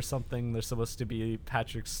now or something, there's supposed to be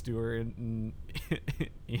Patrick Stewart and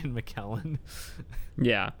Ian McKellen.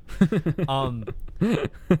 Yeah.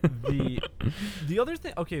 The other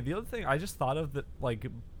thing I just thought of that like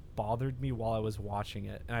bothered me while I was watching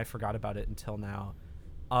it, and I forgot about it until now.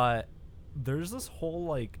 there's this whole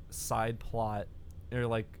like side plot or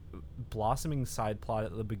like blossoming side plot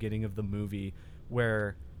at the beginning of the movie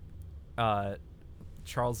where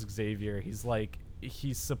Charles Xavier,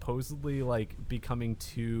 he's supposedly like becoming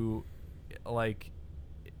too like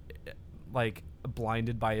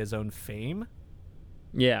blinded by his own fame.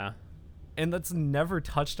 Yeah. And that's never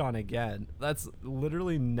touched on again. That's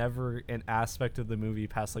literally never an aspect of the movie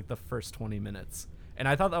past like the first 20 minutes. And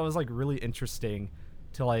I thought that was like really interesting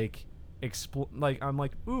to like explore. Like, I'm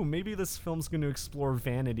like, ooh, maybe this film's going to explore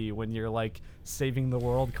vanity when you're like saving the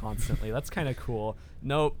world constantly. That's kind of cool.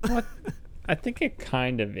 Nope. What? I think it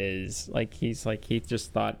kind of is. Like he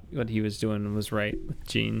just thought what he was doing was right with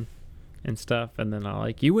Jean and stuff, and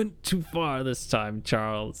then you went too far this time,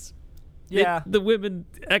 Charles. Yeah. The women,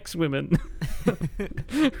 ex-women,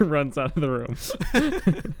 runs out of the room.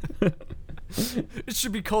 It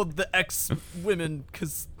should be called the ex-women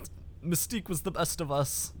because Mystique was the best of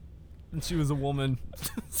us, and she was a woman.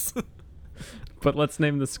 But let's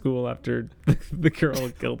name the school after the girl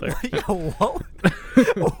who killed her. Yeah, what?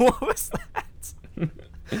 What was that?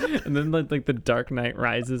 And then like the Dark Knight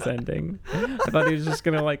Rises ending. I thought he was just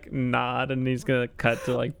gonna like nod and he's gonna cut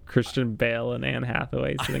to like Christian Bale and Anne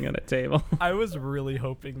Hathaway sitting at a table. I was really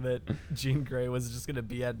hoping that Jean Grey was just gonna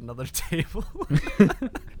be at another table.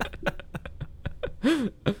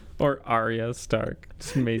 Or Arya Stark,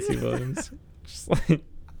 just Macy Williams, just like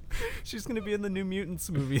she's gonna be in the New Mutants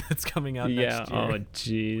movie that's coming out next year. Oh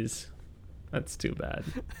jeez, that's too bad.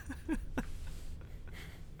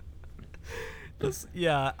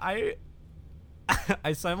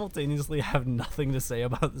 I simultaneously have nothing to say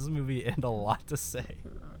about this movie and a lot to say.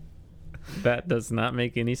 That does not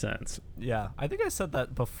make any sense. Yeah, I think I said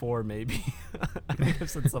that before, maybe. I think I've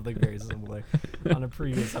said something very similar on a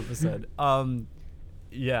previous episode.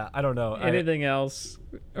 Yeah, I don't know. Anything else,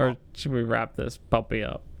 or should we wrap this puppy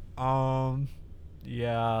up?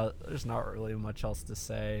 Yeah, there's not really much else to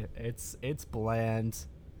say. It's bland.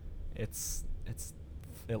 It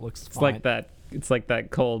looks fine. It's like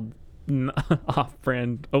that cold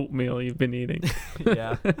off-brand oatmeal you've been eating.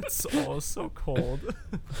 Yeah, it's so cold.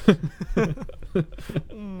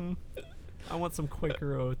 I want some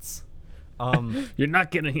Quaker Oats. You're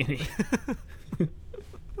not getting any.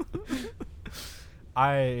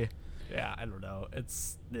 I don't know.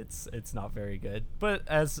 It's not very good. But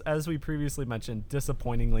as we previously mentioned,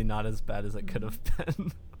 disappointingly not as bad as it could have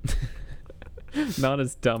been. Not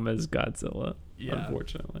as dumb as Godzilla, yeah.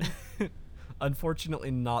 Unfortunately.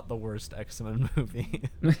 Unfortunately, not the worst X-Men movie.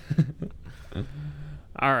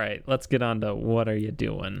 All right, let's get on to what are you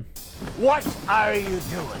doing? What are you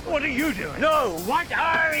doing? What are you doing? No, what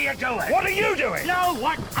are you doing? What are you doing? No,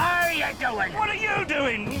 what are you doing? What are you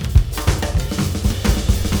doing?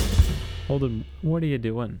 Holden, what are you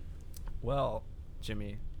doing? Well,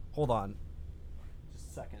 Jimmy, hold on.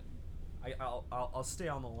 Just a second. I'll stay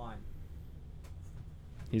on the line.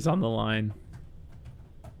 He's on the line.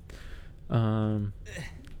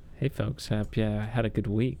 Hey folks, hope you had a good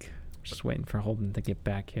week. Just waiting for Holden to get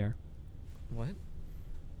back here. What?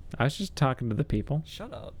 I was just talking to the people.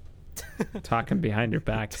 Shut up. Talking behind your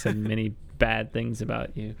back, said many bad things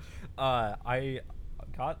about you. I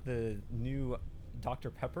got the new Dr.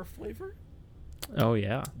 Pepper flavor. Oh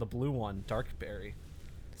yeah, the blue one, dark berry.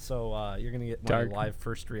 So you're gonna get my live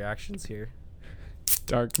first reactions here.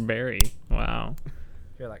 Dark berry. Wow.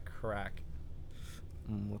 Hear that crack.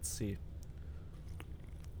 Let's see.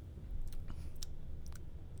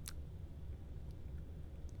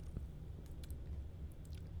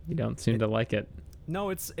 You don't seem to like it. No,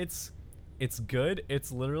 it's good.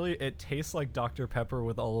 It's literally, it tastes like Dr. Pepper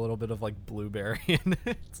with a little bit of like blueberry in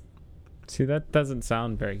it. See, that doesn't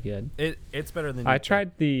sound very good. It's better than I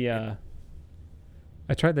tried the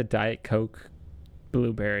Diet Coke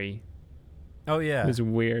blueberry. Oh yeah. It was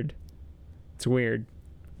weird. It's weird.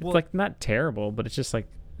 Well, it's like not terrible, but it's just like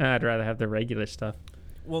I'd rather have the regular stuff.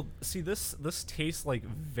 Well, see, this tastes like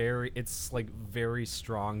it's like very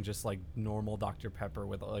strong, just like normal Dr. Pepper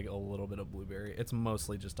with like a little bit of blueberry. It's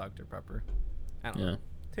mostly just Dr. Pepper. I don't know.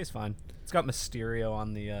 Tastes fine. It's got Mysterio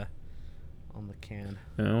on the can.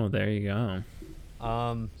 Oh, there you go.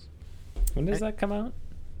 When does that come out?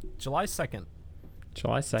 July 2nd.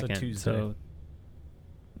 July 2nd. It's a Tuesday. So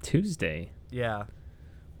Tuesday. Yeah.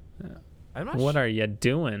 I'm not what are you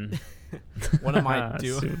doing? What am I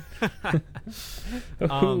doing?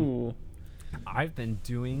 Ooh. I've been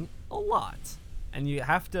doing a lot. And you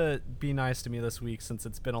have to be nice to me this week since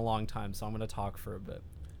it's been a long time, so I'm going to talk for a bit.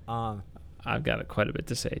 I've got quite a bit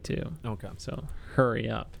to say too. Okay. So hurry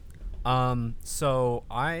up. So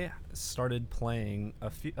I started playing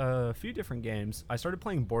a few different games. I started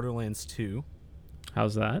playing Borderlands 2,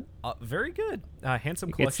 How's that? Very good.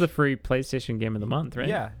 Handsome Collection. It's the free PlayStation game of the month,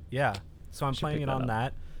 right? Yeah. So I'm playing it on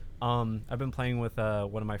that. I've been playing with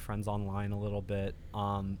one of my friends online a little bit.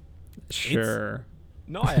 Sure.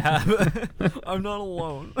 No, I have. I'm not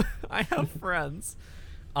alone. I have friends.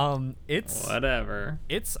 It's whatever.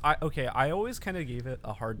 I always kind of gave it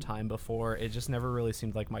a hard time before. It just never really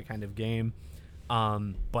seemed like my kind of game.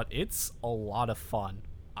 But it's a lot of fun.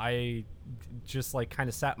 I just like kind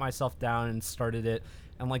of sat myself down and started it,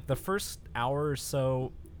 and like the first hour or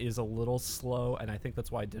so is a little slow, and I think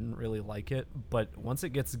that's why I didn't really like it. But once it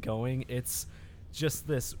gets going, it's just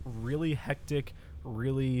this really hectic,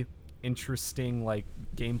 really interesting, like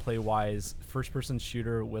gameplay wise first person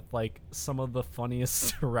shooter with like some of the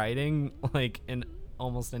funniest writing like in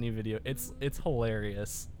almost any video. It's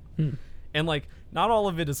hilarious. And like not all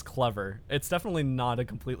of it is clever. It's definitely not a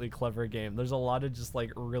completely clever game. There's a lot of just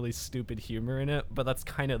like really stupid humor in it, but that's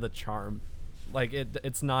kind of the charm. Like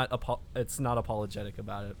it's not apologetic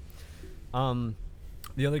about it.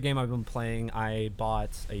 The other game I've been playing, I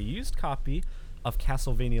bought a used copy of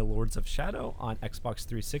Castlevania Lords of Shadow on Xbox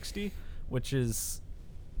 360, which is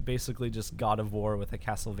basically just God of War with a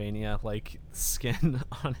Castlevania like skin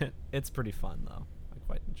on it. It's pretty fun though. I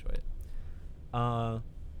quite enjoy it. Well,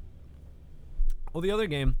 the other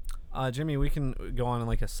game, Jimmy, we can go on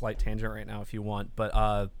like a slight tangent right now if you want,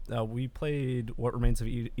 but we played What Remains of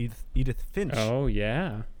Edith Finch. Oh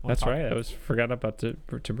yeah, that's right. I forgot about to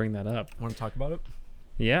bring that up. Want to talk about it?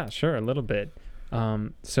 Yeah, sure, a little bit.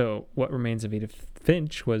 So What Remains of Edith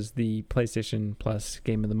Finch was the PlayStation Plus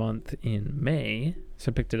Game of the Month in May,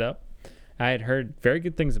 so I picked it up. I had heard very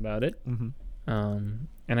good things about it, and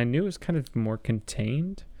I knew it was kind of more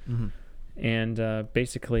contained. And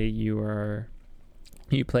basically, you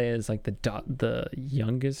play as like the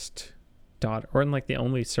youngest daughter, or like the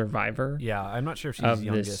only survivor. Yeah, I'm not sure if she's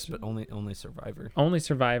youngest, but only survivor. Only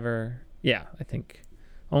survivor. Yeah, I think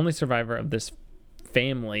only survivor of this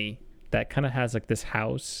family that kind of has like this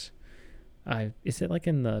house. Is it like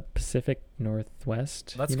in the Pacific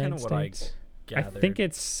Northwest? That's kind of what I gathered. I think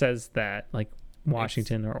it says that like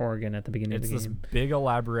Washington or Oregon at the beginning of the game. It's this big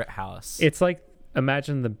elaborate house. It's like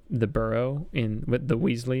imagine the burrow with the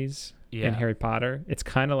Weasleys in Harry Potter. It's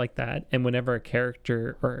kind of like that. And whenever a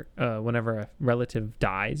character or whenever a relative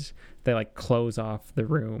dies, they like close off the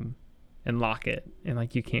room and lock it, and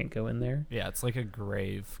like you can't go in there. Yeah, it's like a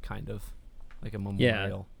grave, kind of like a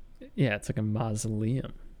memorial. Yeah, it's like a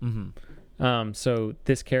mausoleum. So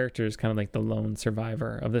this character is kind of like the lone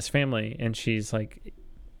survivor of this family, and she's like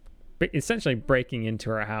essentially breaking into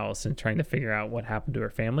her house and trying to figure out what happened to her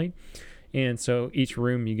family. And so each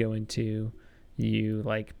room you go into, you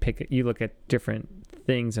look at different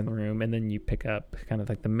things in the room, and then you pick up kind of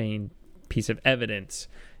like the main piece of evidence,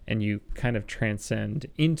 and you kind of transcend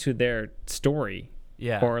into their story.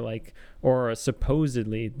 Yeah. Or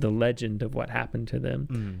supposedly the legend of what happened to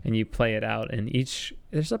them, and you play it out. And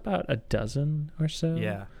there's about a dozen or so.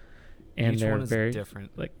 Yeah. And each they're one is very different.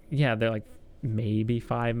 They're like maybe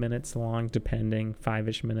 5 minutes long, depending,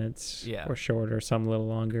 5-ish minutes or shorter, some a little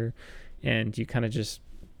longer. And you kind of just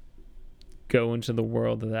go into the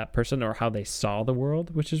world of that person or how they saw the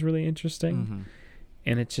world, which is really interesting.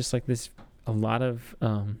 And it's just like a lot of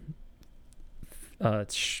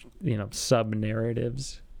sub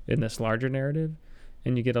narratives in this larger narrative,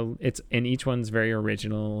 and you get and each one's very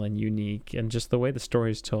original and unique, and just the way the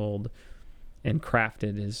story is told and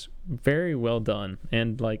crafted is very well done.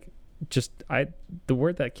 And like the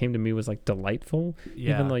word that came to me was like delightful.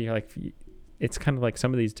 Even though you're like, it's kind of like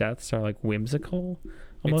some of these deaths are like whimsical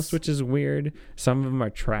almost, which is weird. Some of them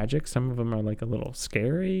are tragic, some of them are like a little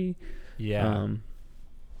scary.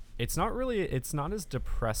 It's not as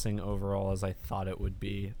depressing overall as I thought it would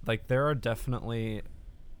be. Like there's definitely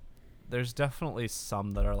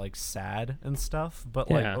some that are like sad and stuff,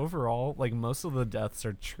 but like overall, like most of the deaths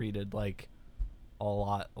are treated like a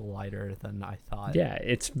lot lighter than I thought. Yeah,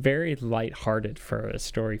 it's very lighthearted for a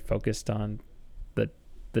story focused on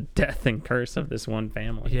the death and curse of this one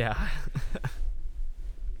family. Yeah.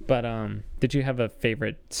 But did you have a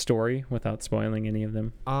favorite story without spoiling any of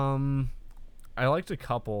them? I liked a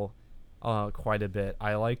couple quite a bit.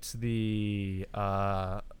 I liked the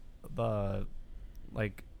I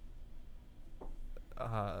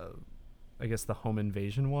guess the home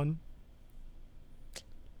invasion one.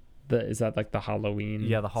 Is that like the Halloween?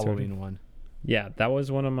 Yeah, the Halloween one. Yeah, that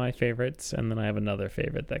was one of my favorites, and then I have another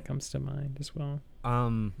favorite that comes to mind as well.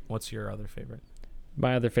 What's your other favorite?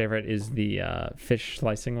 My other favorite is the fish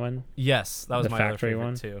slicing one. Yes, that was my other favorite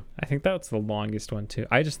one too. I think that's the longest one too.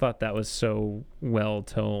 I just thought that was so well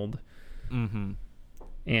told.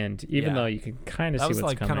 And even though you can kind of see what's coming, that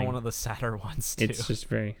was like kind of one of the sadder ones too. It's just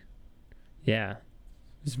very,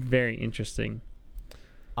 it's very interesting.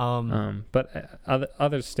 But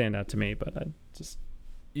others stand out to me. But I just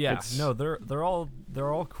they're all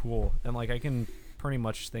cool, and like I can pretty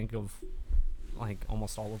much think of like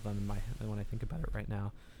almost all of them in my head when I think about it right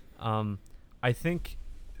now. I think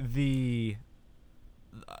one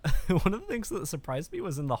of the things that surprised me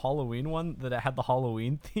was in the Halloween one that it had the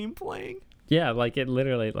Halloween theme playing. Yeah, like it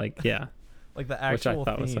literally, like like the actual which I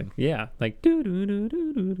thought theme. was like do do do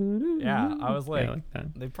do do do. Yeah, I was like,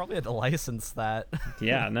 that. They probably had to license that.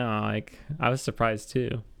 Yeah, no, like I was surprised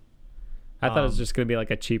too. I thought it was just gonna be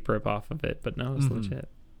like a cheap rip off of it, but no, it was legit.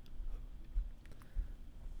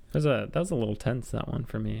 That was a little tense, that one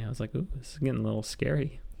for me. I was like, ooh, this is getting a little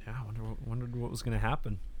scary. Yeah, I wondered what was gonna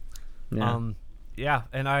happen. Yeah.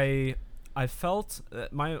 And I felt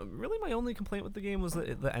my only complaint with the game was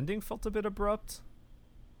that the ending felt a bit abrupt.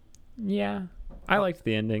 Yeah, I liked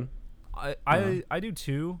the ending. I do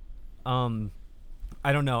too. I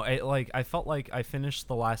don't know. I felt like I finished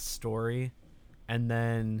the last story, and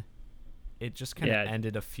then it just kind of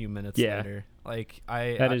ended a few minutes later. Like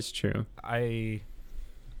that is true. I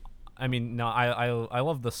mean, no, I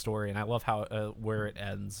love the story and I love how where it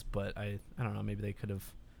ends, but I don't know. Maybe they could have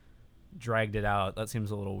dragged it out. That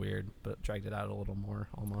seems a little weird, but dragged it out a little more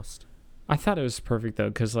almost. I thought it was perfect though,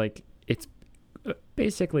 because like it's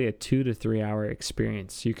basically a 2 to 3 hour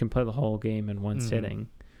experience. You can play the whole game in one sitting,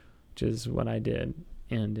 which is what I did,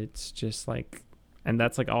 and it's just like, and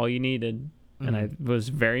that's like all you needed, and it was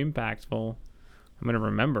very impactful. I'm gonna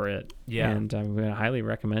remember it, and I'm gonna highly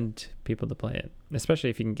recommend people to play it, especially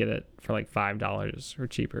if you can get it for like $5 or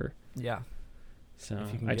cheaper. Yeah. So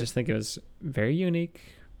I just think it was very unique,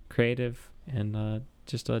 creative, and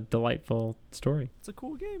just a delightful story. It's a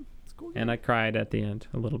cool game. And I cried at the end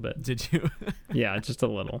a little bit. Did you? Yeah, just a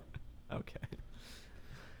little. Okay.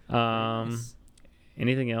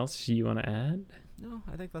 Anything else you want to add? No,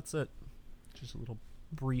 I think that's it. Just a little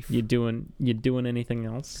brief. You doing anything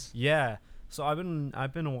else? Yeah. So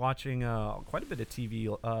I've been watching quite a bit of TV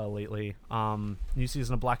lately. New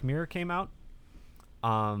season of Black Mirror came out.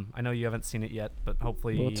 I know you haven't seen it yet, but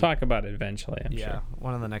hopefully we'll talk about it eventually. I'm sure. Yeah,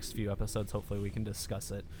 one of the next few episodes. Hopefully we can discuss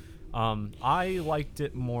it. I liked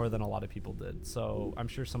it more than a lot of people did, so I'm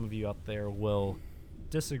sure some of you out there will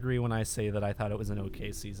disagree when I say that I thought it was an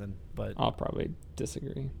okay season, but I'll probably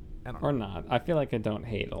disagree or not. I feel like I don't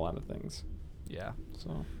hate a lot of things. Yeah.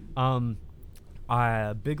 So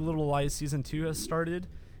Big Little Lies season 2 has started,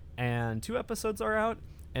 and 2 episodes are out,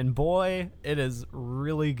 and boy, it is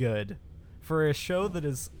really good for a show that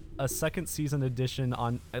is a second season edition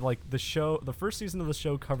on like the first season of the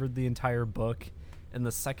show covered the entire book, and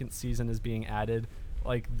the second season is being added.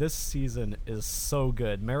 Like, this season is so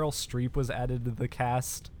good. Meryl Streep was added to the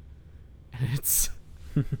cast, and it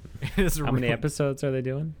is How many episodes are they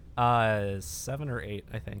doing? 7 or 8,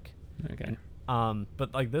 I think. Okay.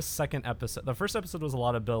 But like this second episode, the first episode was a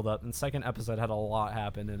lot of build up, and second episode had a lot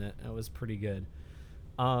happen in it. It was pretty good.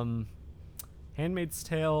 Handmaid's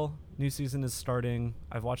Tale new season is starting.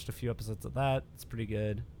 I've watched a few episodes of that. It's pretty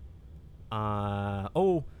good.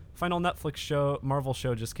 Final Netflix show, Marvel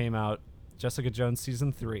show just came out. Jessica Jones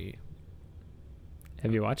season 3.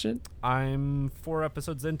 Have you watched it? I'm 4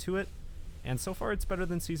 episodes into it, and so far it's better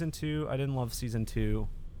than season 2. I didn't love season 2.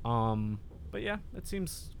 But yeah, it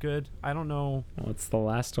seems good. I don't know. Well, it's the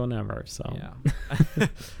last one ever, so yeah.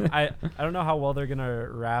 I don't know how well they're gonna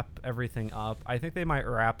wrap everything up. I think they might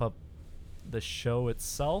wrap up the show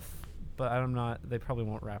itself, but they probably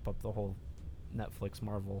won't wrap up the whole Netflix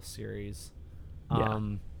Marvel series. Yeah.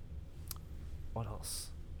 What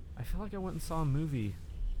else? I feel like I went and saw a movie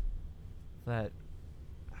that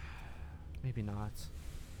maybe not.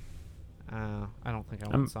 I don't think I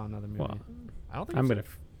went and saw another movie. Well, I don't think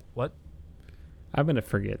what? I'm gonna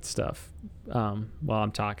forget stuff while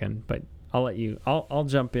I'm talking, but I'll let you. I'll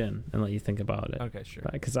jump in and let you think about it. Okay, sure.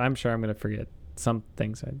 Because I'm sure I'm gonna forget some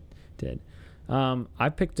things I did. I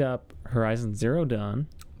picked up Horizon Zero Dawn.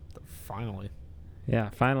 Finally. Yeah,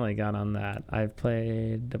 finally got on that. I've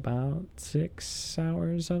played about 6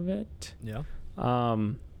 hours of it. Yeah.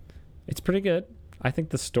 It's pretty good. I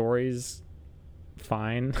think the story's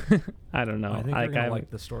fine. I don't know. I think you're gonna like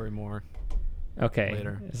the story more. Okay.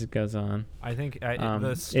 Later. As it goes on. I think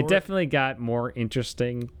the story, it definitely got more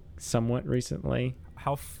interesting somewhat recently.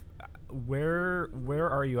 Where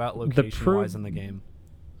are you at location-wise in the game?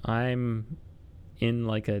 I'm in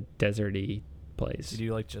like a deserty place. Did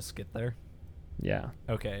you just get there? Yeah.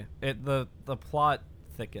 Okay. The plot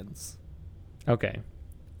thickens. Okay.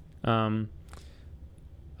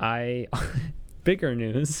 Bigger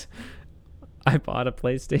news. I bought a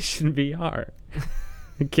PlayStation VR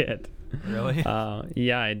kit. Really?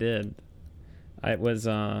 Yeah, I did.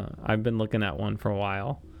 I've been looking at one for a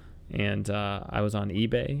while, and I was on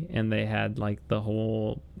eBay, and they had like the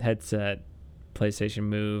whole headset, PlayStation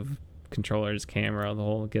Move, controllers, camera, the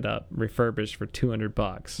whole get up refurbished for $200.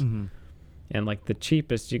 Mm-hmm. And like the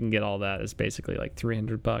cheapest you can get all that is basically like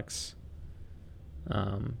 $300.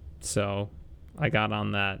 So I got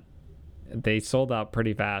on that. They sold out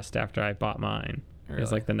pretty fast after I bought mine. It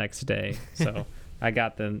was like the next day. So I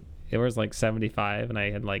got them. It was like 75, and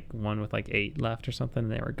I had like one with like 8 left or something,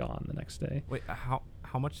 and they were gone the next day. Wait, how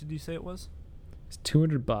much did you say it was? It's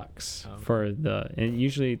 $200 for and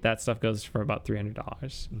usually that stuff goes for about $300.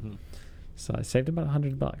 Mm-hmm. So I saved about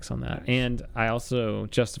 $100 on that. Nice. And I also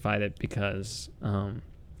justified it because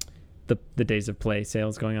the Days of Play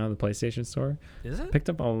sales going on at the PlayStation Store. Is it? Picked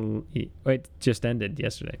up it just ended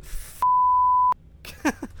yesterday.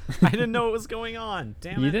 I didn't know it was going on.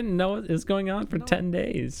 Damn it. You didn't know it was going on for 10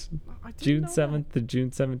 days. June 7th to June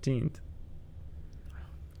 17th.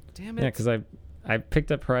 Damn it. Yeah, because I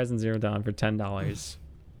picked up Horizon Zero Dawn for $10.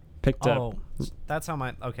 Picked up. Oh, that's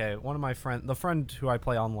how okay, one of my the friend who I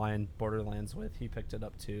play online Borderlands with, he picked it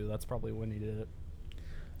up too. That's probably when he did it.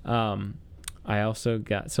 I also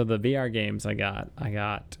got, so the VR games I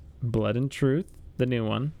got Blood and Truth, the new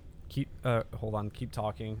one. Hold on, keep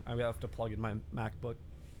talking. I have to plug in my MacBook.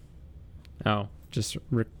 Oh, just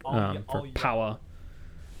for power.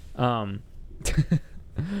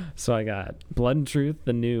 So I got Blood and Truth,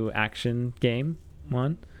 the new action game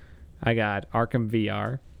one. I got Arkham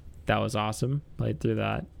VR. That was awesome. Played through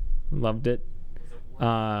that. Loved it.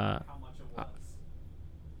 How much it was?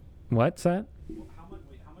 What's that? How much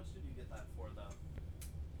did you get that for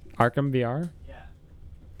though? Arkham VR? Yeah.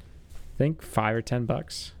 I think $5 or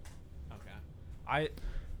 $10. Okay.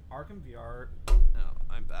 Arkham VR. No,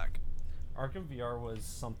 I'm back. Arkham VR was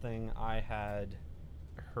something I had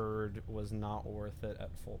heard was not worth it at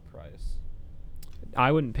full price.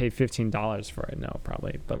 I wouldn't pay $15 for it, no,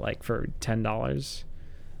 probably, but like for $10,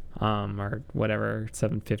 or whatever,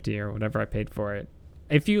 $7.50 or whatever I paid for it.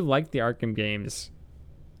 If you like the Arkham games,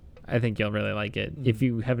 I think you'll really like it. Mm. If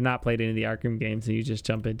you have not played any of the Arkham games and you just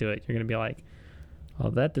jump into it, you're gonna be like, "Oh,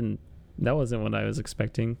 that wasn't what I was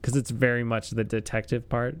expecting," because it's very much the detective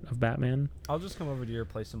part of Batman. I'll just come over to your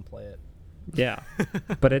place and play it. Yeah,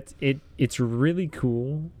 but it's really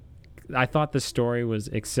cool. I thought the story was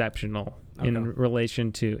exceptional in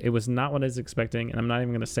relation to, it was not what I was expecting, and I'm not even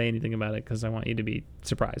going to say anything about it because I want you to be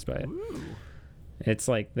surprised by it. Ooh. It's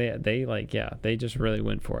like they just really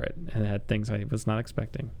went for it and had things I was not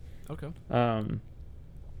expecting. Okay.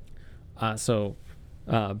 So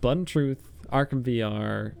Blood and Truth, Arkham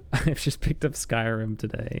VR. I've just picked up Skyrim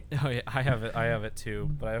today. Oh yeah, I have it too,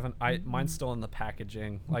 but I haven't. Mine's still in the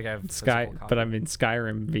packaging. Like I have but I'm in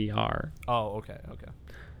Skyrim VR. Oh, okay.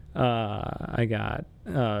 I got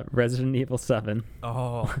Resident Evil 7.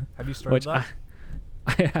 Oh, have you started that?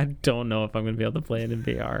 I don't know if I'm going to be able to play it in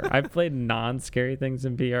VR. I've played non-scary things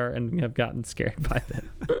in VR and have gotten scared by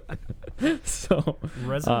them. So,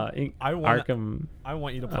 I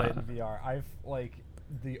want you to play it in VR. I've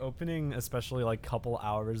the opening, especially couple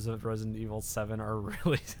hours of Resident Evil 7 are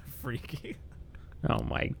really freaky. Oh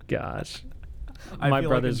my gosh. My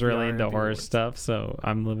brother's really into horror stuff, so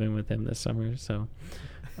I'm living with him this summer, so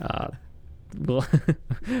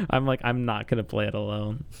I'm not gonna play it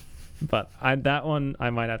alone. But that one I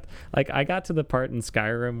might have to, I got to the part in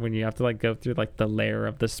Skyrim when you have to go through the layer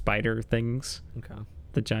of the spider things. Okay.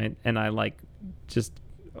 The giant, and I just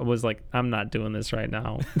was I'm not doing this right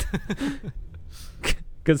now.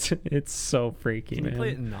 Because it's so freaky, man. Can you play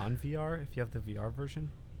it in non-VR if you have the VR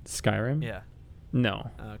version? Skyrim? Yeah.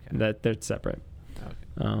 No. Okay. They're separate.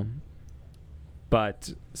 Okay.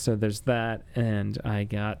 But so there's that, and I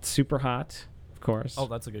got Super Hot, of course. Oh,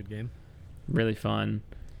 that's a good game. Really fun.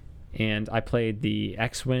 And I played the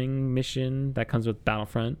X-Wing mission that comes with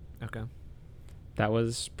Battlefront. Okay. That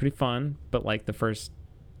was pretty fun, but the first,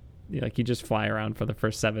 you just fly around for the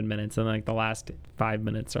first 7 minutes, and the last 5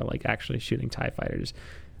 minutes are actually shooting TIE fighters,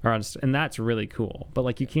 and that's really cool.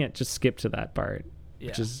 But you can't just skip to that part,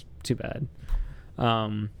 which is too bad.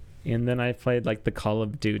 And then I played the Call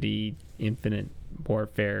of Duty Infinite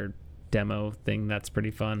Warfare demo thing. That's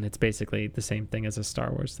pretty fun. It's basically the same thing as a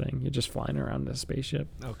Star Wars thing. You're just flying around in a spaceship.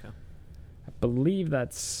 Okay. I believe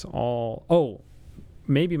that's all. Oh,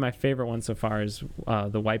 maybe my favorite one so far is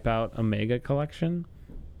the Wipeout Omega collection,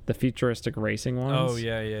 the futuristic racing ones. Oh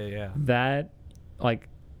yeah. That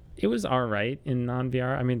it was all right in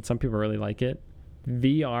non-VR. I mean, some people really like it.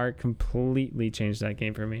 VR completely changed that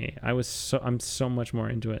game for me. I'm so much more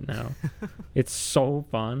into it now. It's so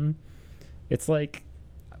fun. It's like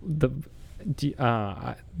the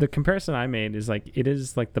comparison I made is like it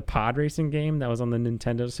is like the pod racing game that was on the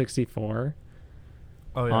Nintendo 64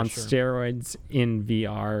 on steroids in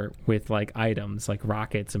VR with like items like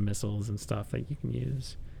rockets and missiles and stuff that you can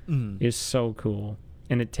use. It's so cool,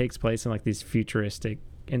 and it takes place in like these futuristic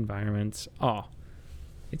environments. Oh,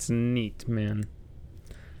 it's neat, man.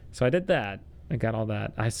 So I did that. I got all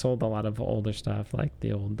that. I sold a lot of older stuff like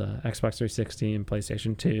the old Xbox 360 and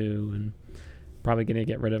PlayStation 2, and probably gonna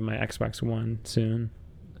get rid of my Xbox One soon.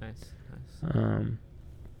 Nice.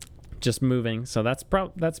 Just moving, so that's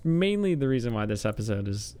mainly the reason why this episode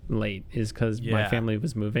is late, is because my family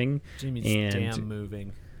was moving. Jimmy's damn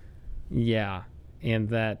moving. Yeah, and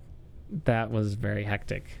that was very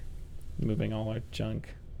hectic, moving all our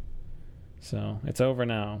junk. So it's over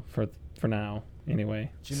now for now.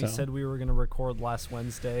 Anyway, Jimmy said we were gonna record last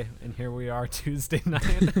Wednesday, and here we are Tuesday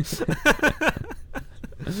night.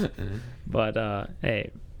 But hey,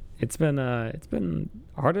 it's been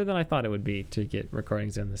harder than I thought it would be to get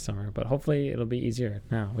recordings in this summer, but hopefully it'll be easier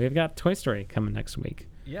now. We've got Toy Story coming next week.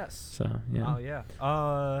 Yes. So yeah. Oh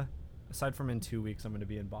yeah. Aside from in 2 weeks, I'm going to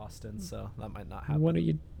be in Boston, so that might not happen. What are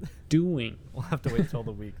you doing? We'll have to wait till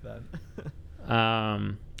the week then.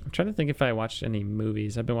 I'm trying to think if I watched any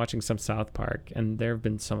movies. I've been watching some South Park, and there have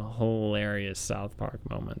been some hilarious South Park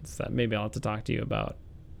moments that maybe I'll have to talk to you about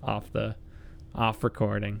off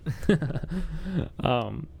recording.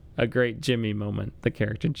 A great Jimmy moment, the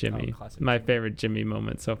character Jimmy. My favorite Jimmy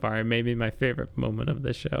moment so far, and maybe my favorite moment of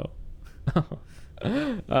the show.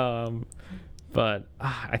 But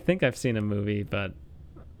I think I've seen a movie, but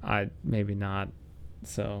maybe not.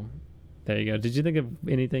 So there you go. Did you think of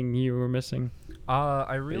anything you were missing?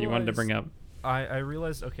 I realized you wanted to bring up. I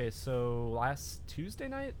realized. Okay, so last Tuesday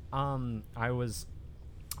night, I was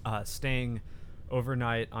staying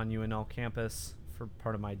overnight on UNL campus for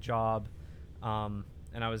part of my job, and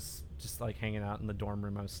I was just like hanging out in the dorm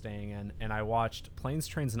room I was staying in, and I watched Planes,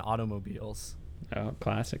 Trains, and Automobiles. Oh,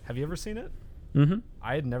 classic. Have you ever seen it? Mm-hmm.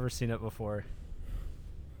 I had never seen it before.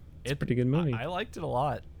 It's a pretty good movie. I liked it a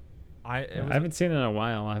lot. I haven't seen it in a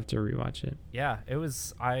while. I'll have to rewatch it. Yeah, it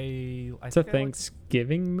was. It's a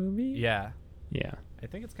Thanksgiving movie? Yeah. Yeah. I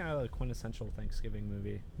think it's kind of a quintessential Thanksgiving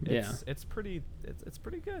movie. It's pretty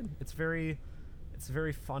good. It's very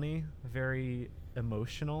funny, very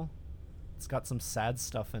emotional. It's got some sad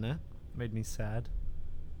stuff in it. Made me sad.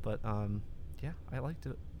 But yeah, I liked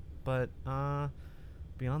it. But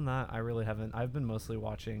beyond that, I really haven't. I've been mostly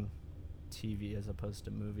watching TV as opposed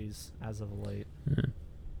to movies as of late.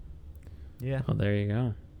 Yeah. Well, there you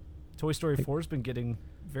go. Toy Story 4's been getting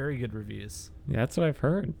very good reviews. Yeah, that's what I've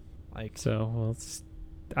heard. I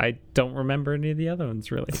don't remember any of the other ones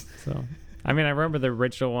really. So, I mean, I remember the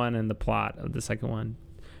original one and the plot of the second one.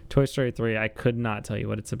 Toy Story 3, I could not tell you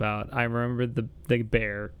what it's about. I remember the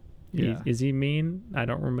bear. Yeah. Is he mean? I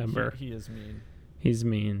don't remember. He is mean. He's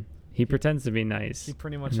mean. He pretends to be nice. He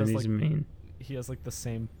pretty much has mean. He has like the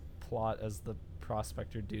same plot as the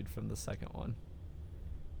prospector dude from the second one.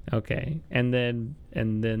 Okay, and then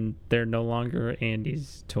they're no longer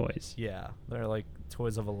Andy's toys. Yeah, they're like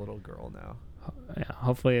toys of a little girl now. Yeah,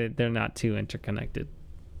 hopefully they're not too interconnected.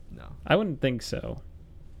 No, I wouldn't think so,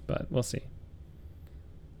 but we'll see.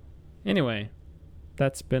 Anyway,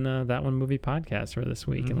 that's been That One Movie podcast for this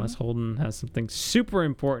week. Unless Holden has something super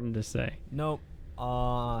important to say. Nope.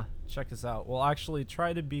 Check us out. We'll actually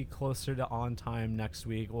try to be closer to on time next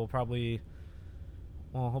week. We'll probably.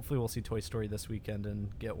 Well, hopefully we'll see Toy Story this weekend and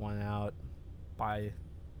get one out by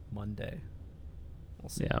Monday. We'll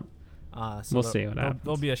see. Yeah. So we'll see what happens.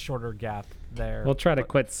 There'll be a shorter gap there. We'll try to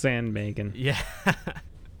quit sandbagging. Yeah.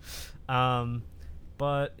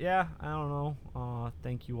 But yeah, I don't know.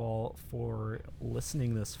 Thank you all for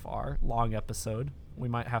listening this far. Long episode. We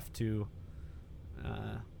might have to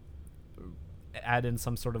add in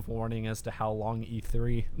some sort of warning as to how long the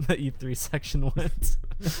E3 section went.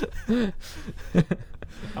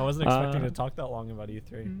 I wasn't expecting to talk that long about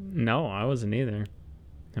E3. No, I wasn't either.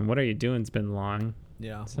 And What Are You Doing's been long.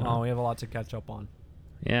 Yeah. So. We have a lot to catch up on.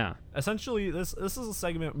 Yeah. Essentially, this is a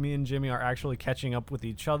segment me and Jimmy are actually catching up with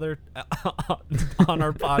each other on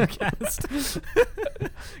our podcast.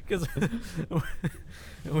 Because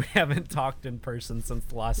we haven't talked in person since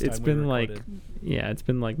the last time we recorded. It's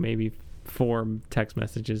been like maybe 4 text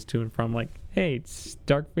messages to and from, like, hey, it's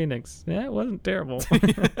Dark Phoenix. Yeah, it wasn't terrible.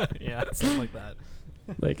 Yeah, something like that.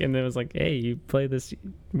 Like, and it was like, hey, you play this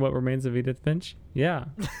What Remains of Edith Finch? Yeah,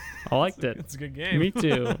 I liked it. It's a good game. Me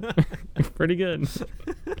too. Pretty good.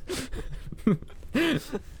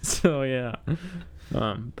 So yeah,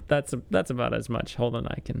 but that's about as much Holden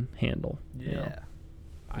and I can handle. Yeah. You know?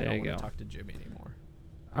 I don't want to talk to Jimmy anymore.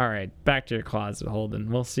 All right, back to your closet, Holden.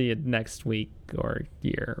 We'll see you next week or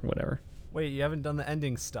year or whatever. Wait, you haven't done the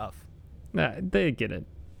ending stuff. Nah, they get it.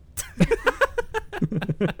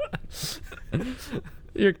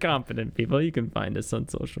 You're confident people. You can find us on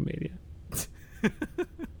social media.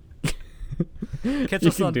 Catch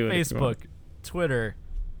us on Facebook, Twitter,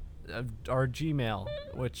 our Gmail,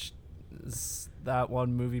 which is that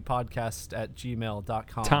one movie podcast at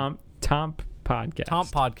gmail.com. Tomp Podcast. Tomp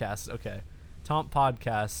Podcast, okay. Tomp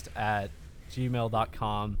Podcast at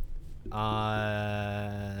gmail.com.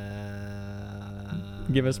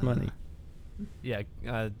 Give us money. Yeah,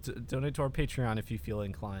 donate to our Patreon if you feel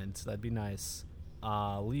inclined. That'd be nice.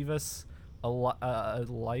 Leave us a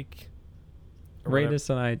like. Rate us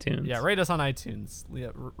on iTunes. Yeah, rate us on iTunes.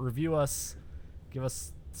 Review us. Give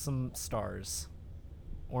us some stars.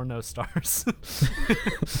 Or no stars.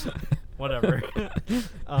 Whatever.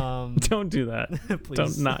 Don't do that. Please.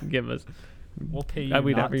 Don't not give us. We'll pay you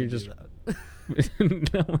not to do that.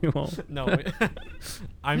 No, we won't. No.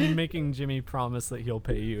 I'm making Jimmy promise that he'll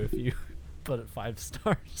pay you if you put it 5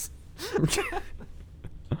 stars.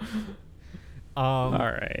 All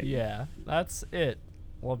right. Yeah, that's it.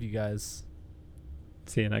 Love you guys.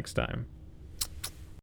 See you next time.